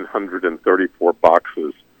 1,634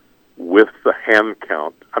 boxes with the hand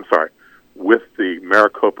count, with the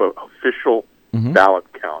Maricopa official ballot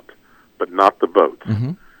count, but not the votes.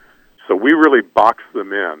 So we really boxed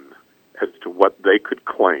them in as to what they could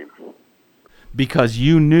claim. Because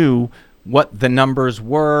you knew what the numbers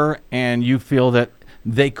were, and you feel that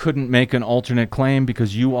they couldn't make an alternate claim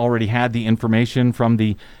because you already had the information from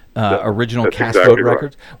the original cast vote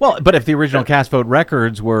records. Well, but if the original cast vote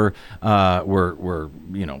records were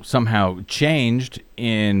somehow changed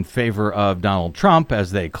in favor of Donald Trump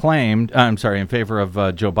as they claimed, in favor of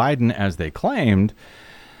Joe Biden as they claimed,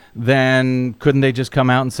 then couldn't they just come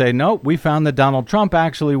out and say, nope, we found that Donald Trump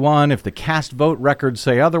actually won? If the cast vote records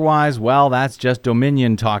say otherwise, well, that's just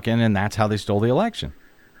Dominion talking, and that's how they stole the election.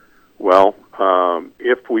 Well,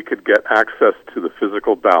 if we could get access to the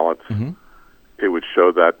physical ballots, it would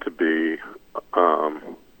show that to be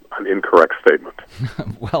an incorrect statement.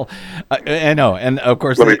 Well, I know, and of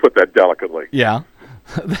course... Let me put that delicately. Yeah.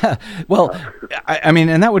 Well, I mean,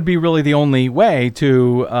 and that would be really the only way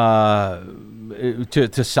to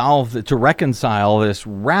to reconcile this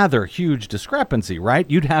rather huge discrepancy, right?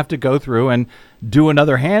 You'd have to go through and do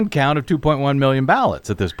another hand count of 2.1 million ballots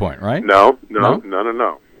at this point, right? No,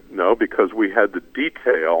 because we had the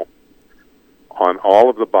detail on all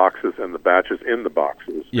of the boxes and the batches in the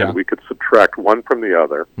boxes, and we could subtract one from the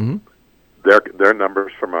other, their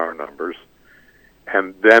numbers from our numbers,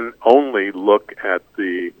 and then only look at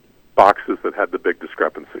the boxes that had the big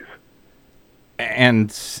discrepancies.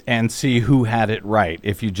 And see who had it right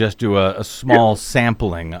if you just do a small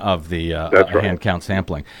sampling of the hand count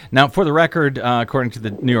sampling. Now, for the record, according to the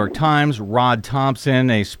New York Times, Rod Thompson,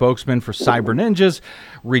 a spokesman for Cyber Ninjas,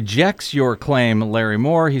 rejects your claim, Larry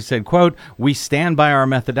Moore. He said, quote, "We stand by our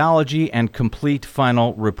methodology and complete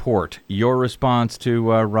final report." Your response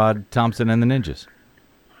to Rod Thompson and the Ninjas?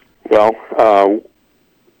 Well,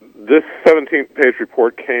 this 17-page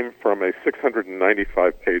report came from a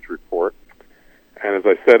 695-page report. And as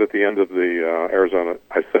I said at the end of the Arizona,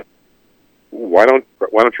 I said, why don't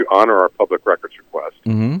you honor our public records request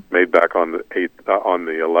made back on the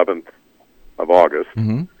 11th of August,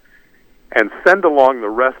 and send along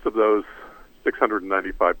the rest of those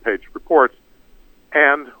 695-page reports,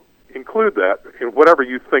 and include that in whatever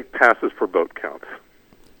you think passes for vote counts.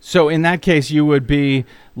 So in that case, you would be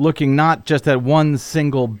looking not just at one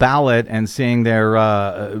single ballot and seeing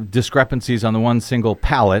their discrepancies on the one single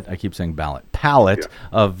pallet. I keep saying pallet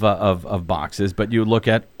of boxes, but you would look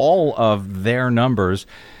at all of their numbers.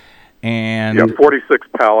 And 46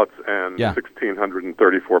 pallets and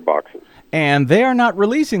 1,634 boxes. And they are not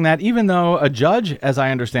releasing that, even though a judge, as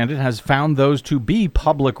I understand it, has found those to be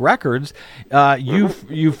public records.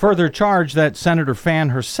 You further charge that Senator Fan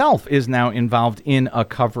herself is now involved in a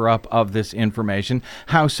cover-up of this information.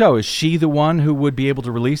 How so? Is she the one who would be able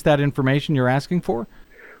to release that information you're asking for?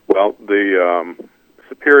 Well, the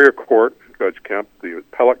Superior Court, Judge Kemp, the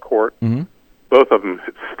Appellate Court, both of them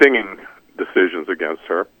stinging decisions against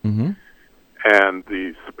her, and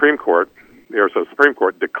the Supreme Court, the Arizona Supreme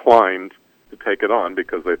Court, declined to take it on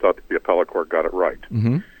because they thought the Appellate Court got it right.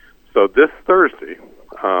 So this Thursday,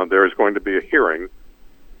 there is going to be a hearing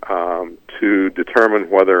to determine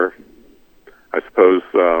whether, I suppose,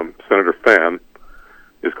 Senator Fan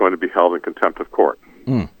is going to be held in contempt of court.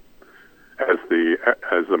 As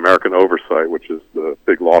American Oversight, which is the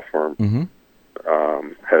big law firm,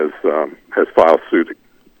 has filed suit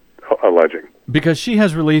alleging. Because she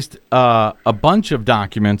has released a bunch of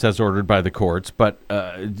documents as ordered by the courts, but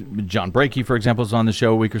John Brakey, for example, was on the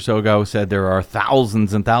show a week or so ago, said there are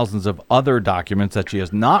thousands and thousands of other documents that she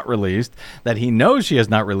has not released, that he knows she has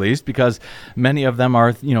not released, because many of them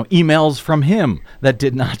are, emails from him that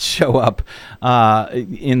did not show up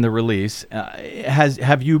in the release.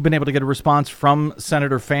 Have you been able to get a response from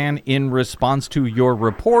Senator Fan in response to your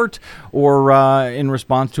report, or in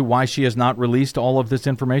response to why she has not released all of this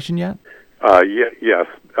information yet? Yes,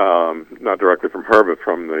 not directly from her, but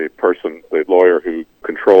from the lawyer who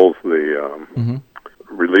controls the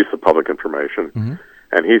release of public information.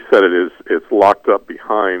 And he said it's locked up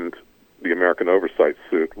behind the American Oversight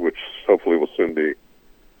suit, which hopefully will soon be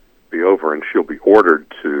over, and she'll be ordered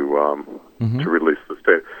to release the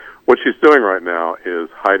state. What she's doing right now is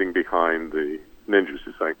hiding behind the ninjas.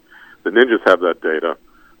 She's saying, the ninjas have that data.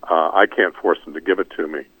 I can't force them to give it to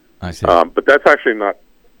me. I see. But that's actually not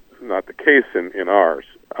the case in ours.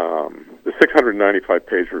 The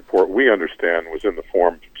 695-page report, we understand, was in the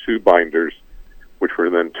form of 2 binders, which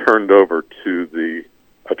were then turned over to the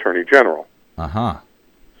Attorney General.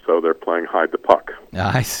 So they're playing hide the puck.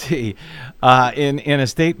 I see. In a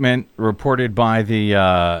statement reported by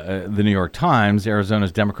the New York Times,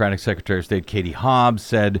 Arizona's Democratic Secretary of State Katie Hobbs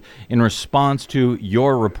said, in response to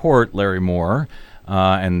your report, Larry Moore,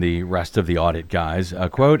 and the rest of the audit guys,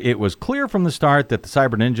 quote, "It was clear from the start that the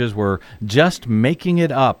Cyber Ninjas were just making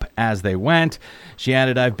it up as they went." She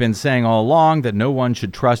added, "I've been saying all along that no one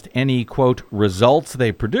should trust any, quote, results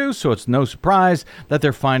they produce, so it's no surprise that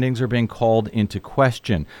their findings are being called into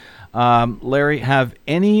question." Larry, have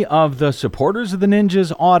any of the supporters of the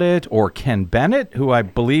Ninjas audit, or Ken Bennett, who I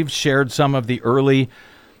believe shared some of the early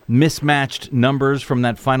mismatched numbers from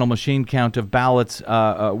that final machine count of ballots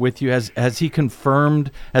with you, has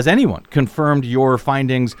anyone confirmed your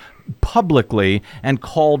findings publicly and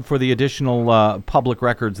called for the additional public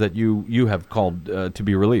records that you have called to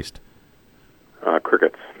be released?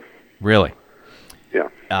 Crickets. Really? Yeah.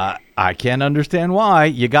 I can't understand why.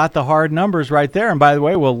 You got the hard numbers right there. And by the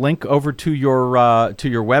way, we'll link over to your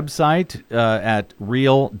website at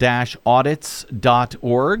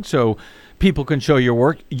real-audits.org, so people can show your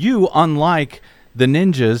work. You, unlike the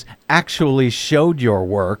Ninjas, actually showed your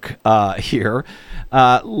work here.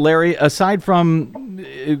 Larry, aside from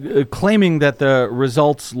claiming that the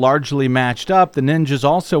results largely matched up, the ninjas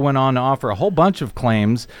also went on to offer a whole bunch of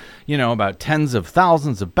claims, about tens of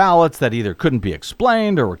thousands of ballots that either couldn't be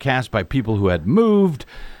explained or were cast by people who had moved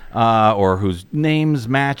or whose names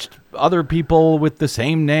matched other people with the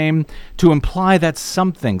same name, to imply that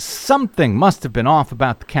something must have been off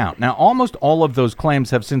about the count. Now, almost all of those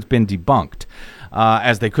claims have since been debunked,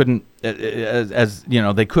 as they couldn't,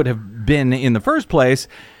 they could have been in the first place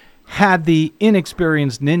had the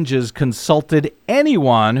inexperienced ninjas consulted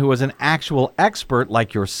anyone who was an actual expert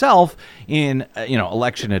like yourself in,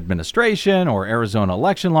 election administration or Arizona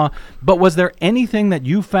election law. But was there anything that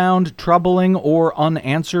you found troubling or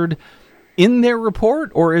unanswered in their report,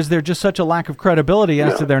 or is there just such a lack of credibility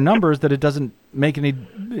as to their numbers that it doesn't make any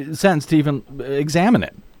sense to even examine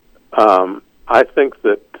it? I think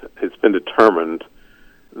that it's been determined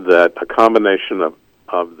that a combination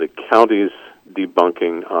of the county's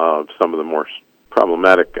debunking of some of the more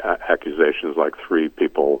problematic accusations, like 3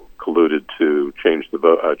 people colluded to change the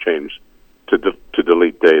vote, to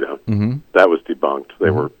delete data. Mm-hmm. That was debunked. They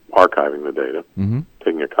were archiving the data,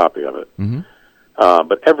 taking a copy of it.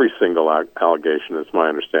 But every single allegation, as my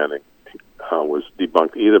understanding, was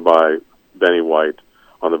debunked either by Benny White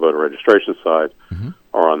on the voter registration side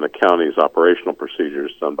or on the county's operational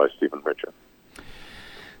procedures done by Stephen Richard.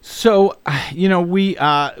 So, we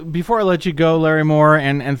before I let you go, Larry Moore,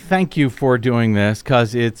 and thank you for doing this,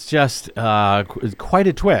 because it's just quite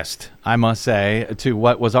a twist, I must say, to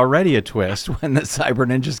what was already a twist when the Cyber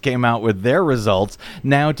Ninjas came out with their results.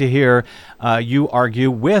 Now to hear you argue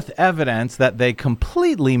with evidence that they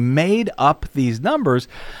completely made up these numbers.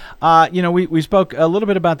 We spoke a little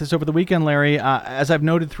bit about this over the weekend, Larry. As I've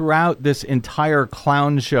noted throughout this entire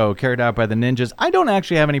clown show carried out by the ninjas, I don't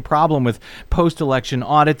actually have any problem with post-election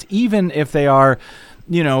audits, even if they are,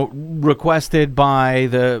 requested by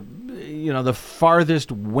the farthest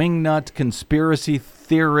wingnut conspiracy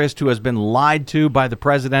theorist who has been lied to by the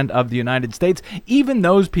President of the United States. Even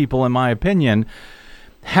those people, in my opinion,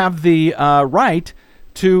 have the right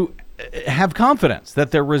to have confidence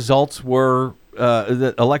that their results were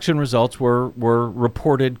the election results were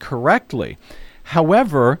reported correctly.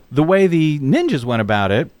 However, the way the ninjas went about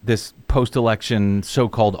it, this post-election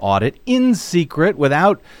so-called audit, in secret,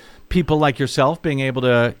 without people like yourself being able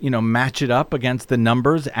to, match it up against the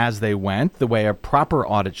numbers as they went, the way a proper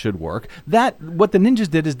audit should work, what the ninjas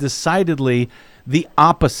did is decidedly the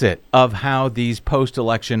opposite of how these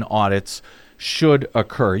post-election audits should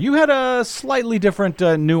occur. You had a slightly different,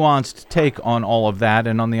 nuanced take on all of that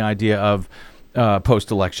and on the idea of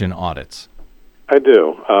post-election audits. I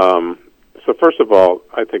do. So first of all,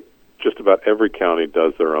 I think just about every county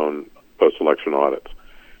does their own post-election audits.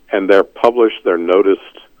 And they're published, they're noticed,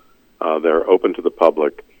 they're open to the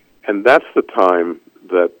public. And that's the time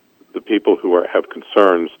that the people who have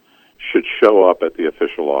concerns should show up at the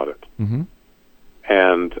official audit. Mm-hmm.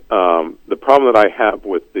 And the problem that I have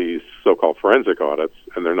with these so-called forensic audits,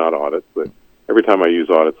 and they're not audits, but every time I use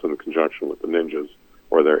audits in conjunction with the ninjas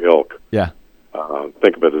or their ilk,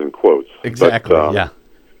 think of it in quotes. Exactly. But,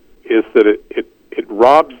 is that it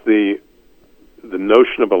robs the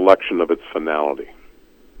notion of election of its finality.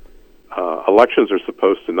 Elections are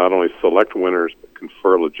supposed to not only select winners but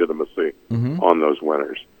confer legitimacy on those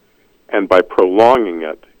winners. And by prolonging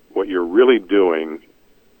it, what you're really doing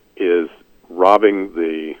is robbing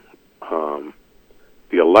the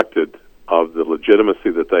elected of the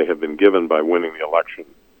legitimacy that they have been given by winning the election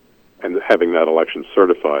and having that election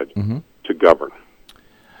certified to govern.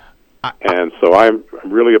 And so I'm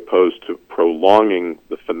really opposed to prolonging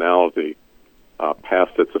the finality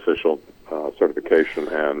past its official certification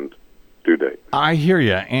and due date. I hear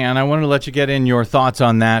you, and I wanted to let you get in your thoughts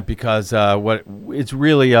on that because it's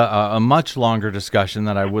really a much longer discussion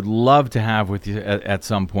that I would love to have with you at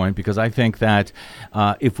some point, because I think that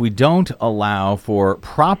if we don't allow for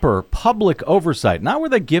proper public oversight, not where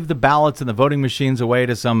they give the ballots and the voting machines away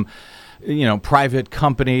to some private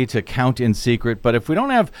company to count in secret, but if we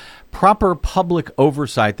don't have proper public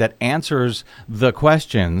oversight that answers the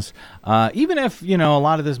questions, even if, a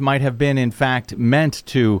lot of this might have been, in fact, meant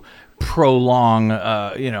to prolong,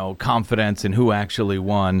 confidence in who actually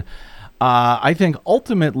won, I think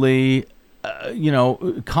ultimately,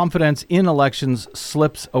 confidence in elections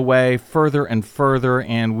slips away further and further,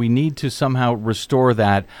 and we need to somehow restore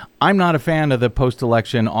that. I'm not a fan of the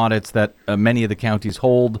post-election audits that many of the counties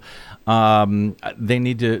hold. They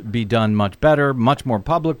need to be done much better, much more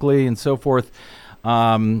publicly, and so forth.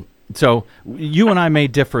 So you and I may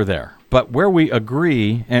differ there, but where we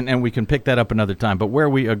agree, and we can pick that up another time, but where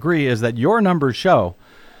we agree is that your numbers show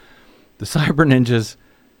the Cyber Ninjas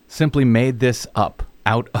simply made this up.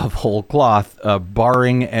 out of whole cloth,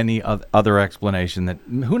 barring any other explanation that,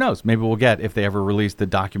 who knows, maybe we'll get if they ever release the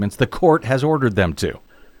documents the court has ordered them to.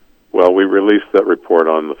 Well, we released that report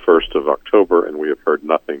on the 1st of October, and we have heard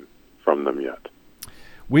nothing from them yet.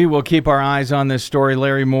 We will keep our eyes on this story.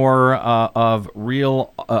 Larry Moore of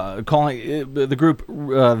Real, calling the group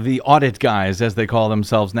the Audit Guys, as they call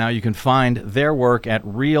themselves now. You can find their work at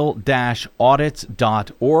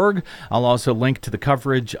real-audits.org. I'll also link to the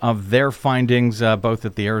coverage of their findings, both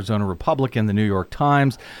at the Arizona Republic and the New York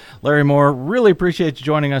Times. Larry Moore, really appreciate you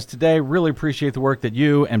joining us today. Really appreciate the work that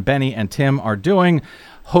you and Benny and Tim are doing.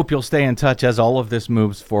 Hope you'll stay in touch as all of this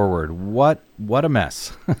moves forward. What a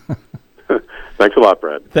mess. Thanks a lot,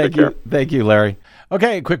 Brad. Thank you, Larry.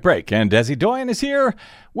 Okay, quick break, and Desi Doyen is here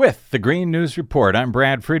with the Green News Report. I'm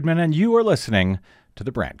Brad Friedman, and you are listening to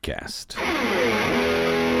the BradCast.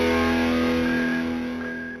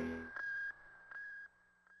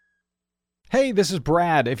 Hey, this is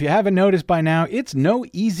Brad. If you haven't noticed by now, it's no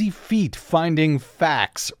easy feat finding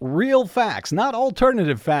facts, real facts, not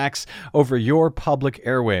alternative facts, over your public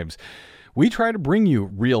airwaves. We try to bring you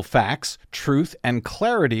real facts, truth, and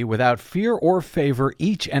clarity without fear or favor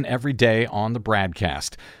each and every day on the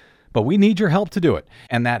BradCast. But we need your help to do it,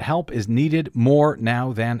 and that help is needed more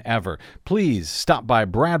now than ever. Please stop by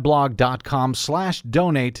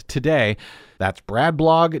bradblog.com/donate today. That's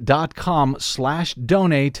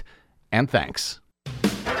bradblog.com/donate, and thanks.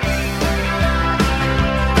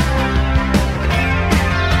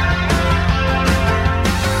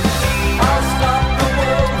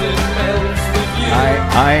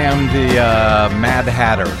 I am the Mad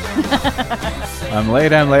Hatter. I'm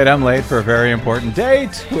late for a very important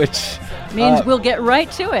date, which means we'll get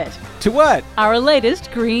right to it. To what? Our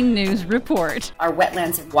latest Green News Report. Our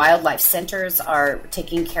wetlands and wildlife centers are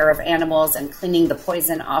taking care of animals and cleaning the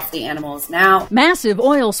poison off the animals now. Massive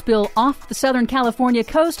oil spill off the Southern California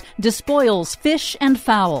coast despoils fish and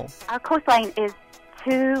fowl. Our coastline is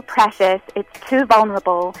too precious, it's too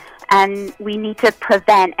vulnerable, and we need to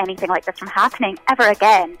prevent anything like this from happening ever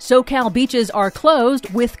again. SoCal beaches are closed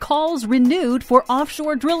with calls renewed for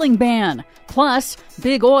offshore drilling ban. Plus,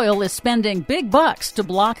 Big Oil is spending big bucks to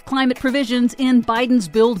block climate provisions in Biden's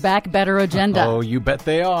Build Back Better agenda. Oh, you bet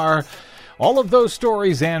they are. All of those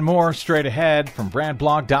stories and more straight ahead from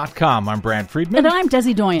BradBlog.com. I'm Brad Friedman. And I'm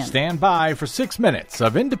Desi Doyen. Stand by for 6 minutes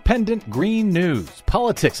of independent green news,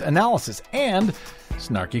 politics, analysis, and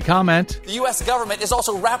snarky comment. The U.S. government is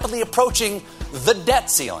also rapidly approaching the debt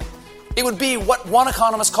ceiling. It would be what one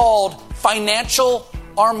economist called financial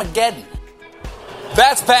Armageddon.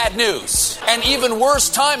 That's bad news. And even worse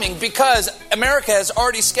timing, because America has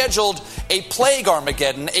already scheduled a plague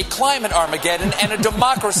Armageddon, a climate Armageddon, and a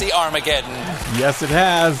democracy Armageddon. Yes, it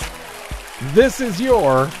has. This is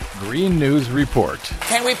your Green News Report.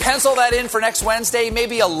 Can we pencil that in for next Wednesday?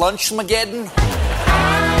 Maybe a lunch-mageddon?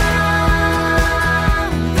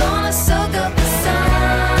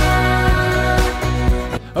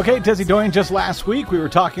 Okay, Desi Doyen, just last week we were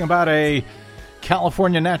talking about a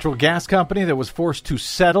California natural gas company that was forced to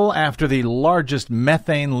settle after the largest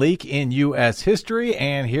methane leak in U.S. history.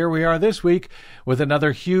 And here we are this week with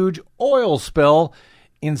another huge oil spill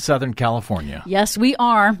in Southern California. Yes, we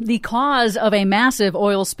are. The cause of a massive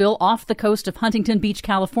oil spill off the coast of Huntington Beach,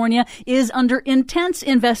 California, is under intense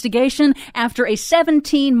investigation after a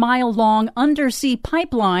 17-mile-long undersea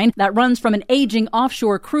pipeline that runs from an aging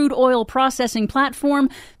offshore crude oil processing platform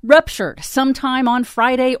ruptured sometime on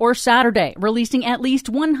Friday or Saturday, releasing at least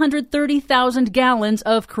 130,000 gallons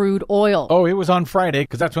of crude oil. Oh, it was on Friday,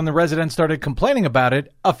 because that's when the residents started complaining about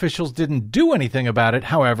it. Officials didn't do anything about it,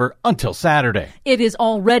 however, until Saturday. It is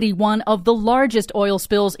already one of the largest oil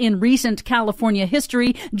spills in recent California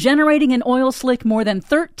history, generating an oil slick more than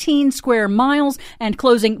 13 square miles and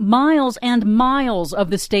closing miles and miles of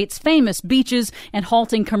the state's famous beaches and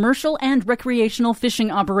halting commercial and recreational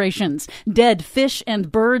fishing operations. Dead fish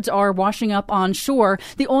and birds are washing up on shore.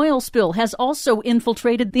 The oil spill has also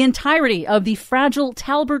infiltrated the entirety of the fragile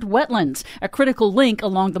Talbert wetlands, a critical link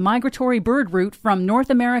along the migratory bird route from North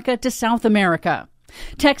America to South America.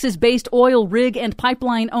 Texas-based oil rig and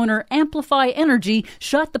pipeline owner Amplify Energy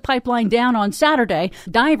shut the pipeline down on Saturday.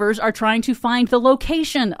 Divers are trying to find the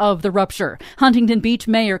location of the rupture. Huntington Beach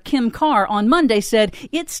Mayor Kim Carr on Monday said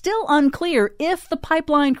it's still unclear if the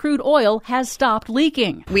pipeline crude oil has stopped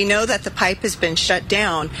leaking. We know that the pipe has been shut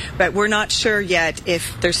down, but we're not sure yet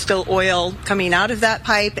if there's still oil coming out of that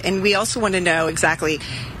pipe. And we also want to know exactly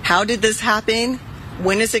how did this happen?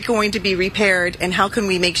 When is it going to be repaired, and how can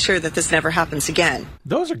we make sure that this never happens again?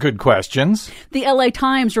 Those are good questions. The LA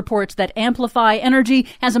Times reports that Amplify Energy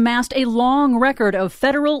has amassed a long record of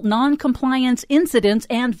federal non-compliance incidents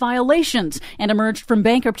and violations and emerged from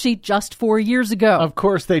bankruptcy just 4 years ago. Of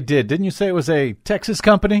course they did. Didn't you say it was a Texas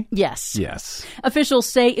company? Yes. Yes. Officials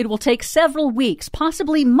say it will take several weeks,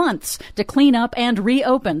 possibly months, to clean up and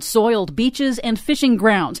reopen soiled beaches and fishing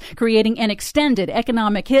grounds, creating an extended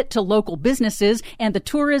economic hit to local businesses and the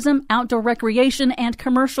tourism, outdoor recreation, and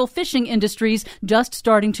commercial fishing industries just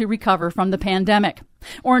starting to recover from the pandemic.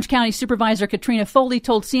 Orange County Supervisor Katrina Foley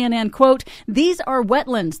told CNN, quote, "These are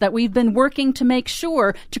wetlands that we've been working to make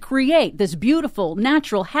sure to create this beautiful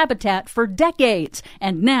natural habitat for decades.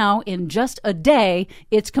 And now, in just a day,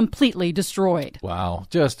 it's completely destroyed." Wow,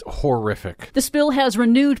 just horrific. The spill has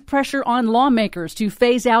renewed pressure on lawmakers to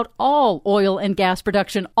phase out all oil and gas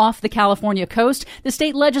production off the California coast. The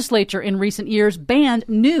state legislature in recent years banned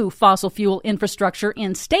new fossil fuel infrastructure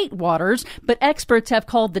in state waters, but experts have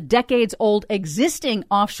called the decades-old existing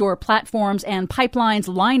offshore platforms and pipelines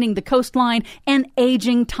lining the coastline an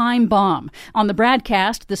aging time bomb. On the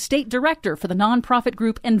BradCast, the state director for the nonprofit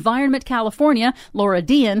group Environment California, Laura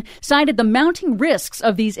Dean, cited the mounting risks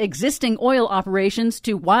of these existing oil operations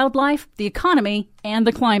to wildlife, the economy, and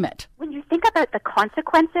the climate. When you think about the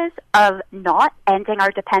consequences of not ending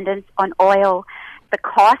our dependence on oil, the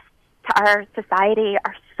costs to our society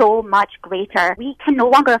are so much greater. We can no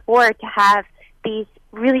longer afford to have these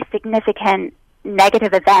really significant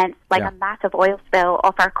negative events like a massive oil spill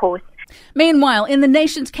off our coast. Meanwhile, in the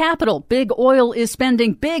nation's capital, Big Oil is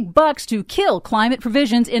spending big bucks to kill climate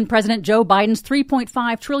provisions in President Joe Biden's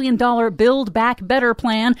 $3.5 trillion Build Back Better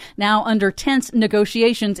plan, now under tense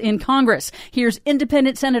negotiations in Congress. Here's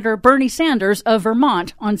independent Senator Bernie Sanders of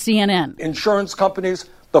Vermont on CNN. Insurance companies,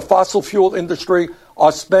 the fossil fuel industry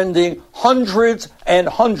are spending hundreds and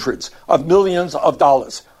hundreds of millions of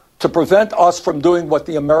dollars to prevent us from doing what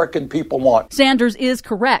the American people want. Sanders is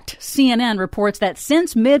correct. CNN reports that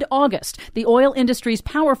since mid-August, the oil industry's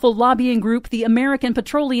powerful lobbying group, the American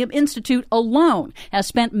Petroleum Institute, alone has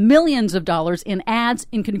spent millions of dollars in ads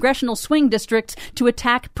in congressional swing districts to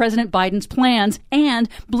attack President Biden's plans and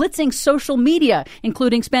blitzing social media,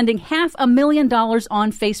 including spending $500,000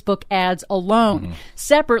 on Facebook ads alone.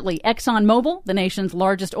 Separately, ExxonMobil, the nation's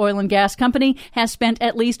largest oil and gas company, has spent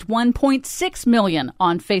at least $1.6 million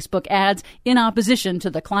on Facebook ads in opposition to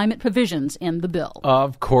the climate provisions in the bill.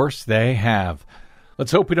 Of course they have.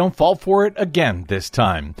 Let's hope we don't fall for it again this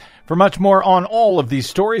time. For much more on all of these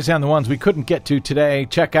stories and the ones we couldn't get to today,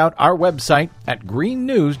 check out our website at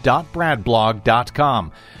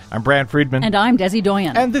greennews.bradblog.com. I'm Brad Friedman. And I'm Desi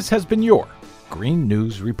Doyen. And this has been your Green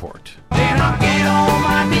News Report. Then I'll get on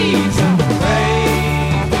my knees and pray.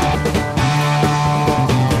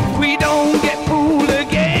 We don't get fooled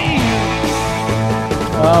again.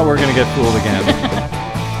 Oh, we're going to get fooled again.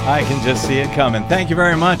 I can just see it coming. Thank you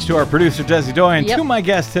very much to our producer, Desi Doyen, to my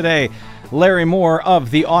guest today, Larry Moore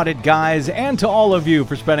of the Audit Guys, and to all of you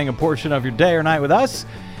for spending a portion of your day or night with us.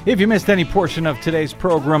 If you missed any portion of today's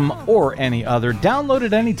program or any other, download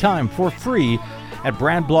it anytime for free at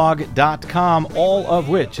bradblog.com, all of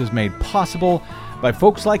which is made possible by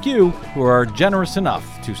folks like you who are generous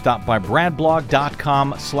enough to stop by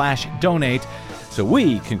bradblog.com/donate so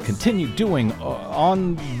we can continue doing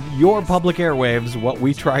on your public airwaves what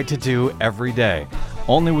we try to do every day.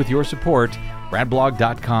 Only with your support,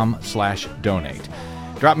 bradblog.com/donate.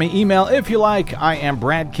 Drop me email if you like. I am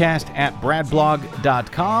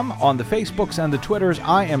bradcast@bradblog.com. On the Facebooks and the Twitters,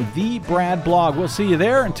 I am the Brad Blog. We'll see you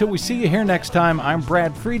there. Until we see you here next time, I'm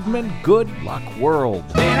Brad Friedman. Good luck, world.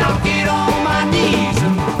 Then I'll get on my knees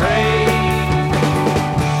and pray.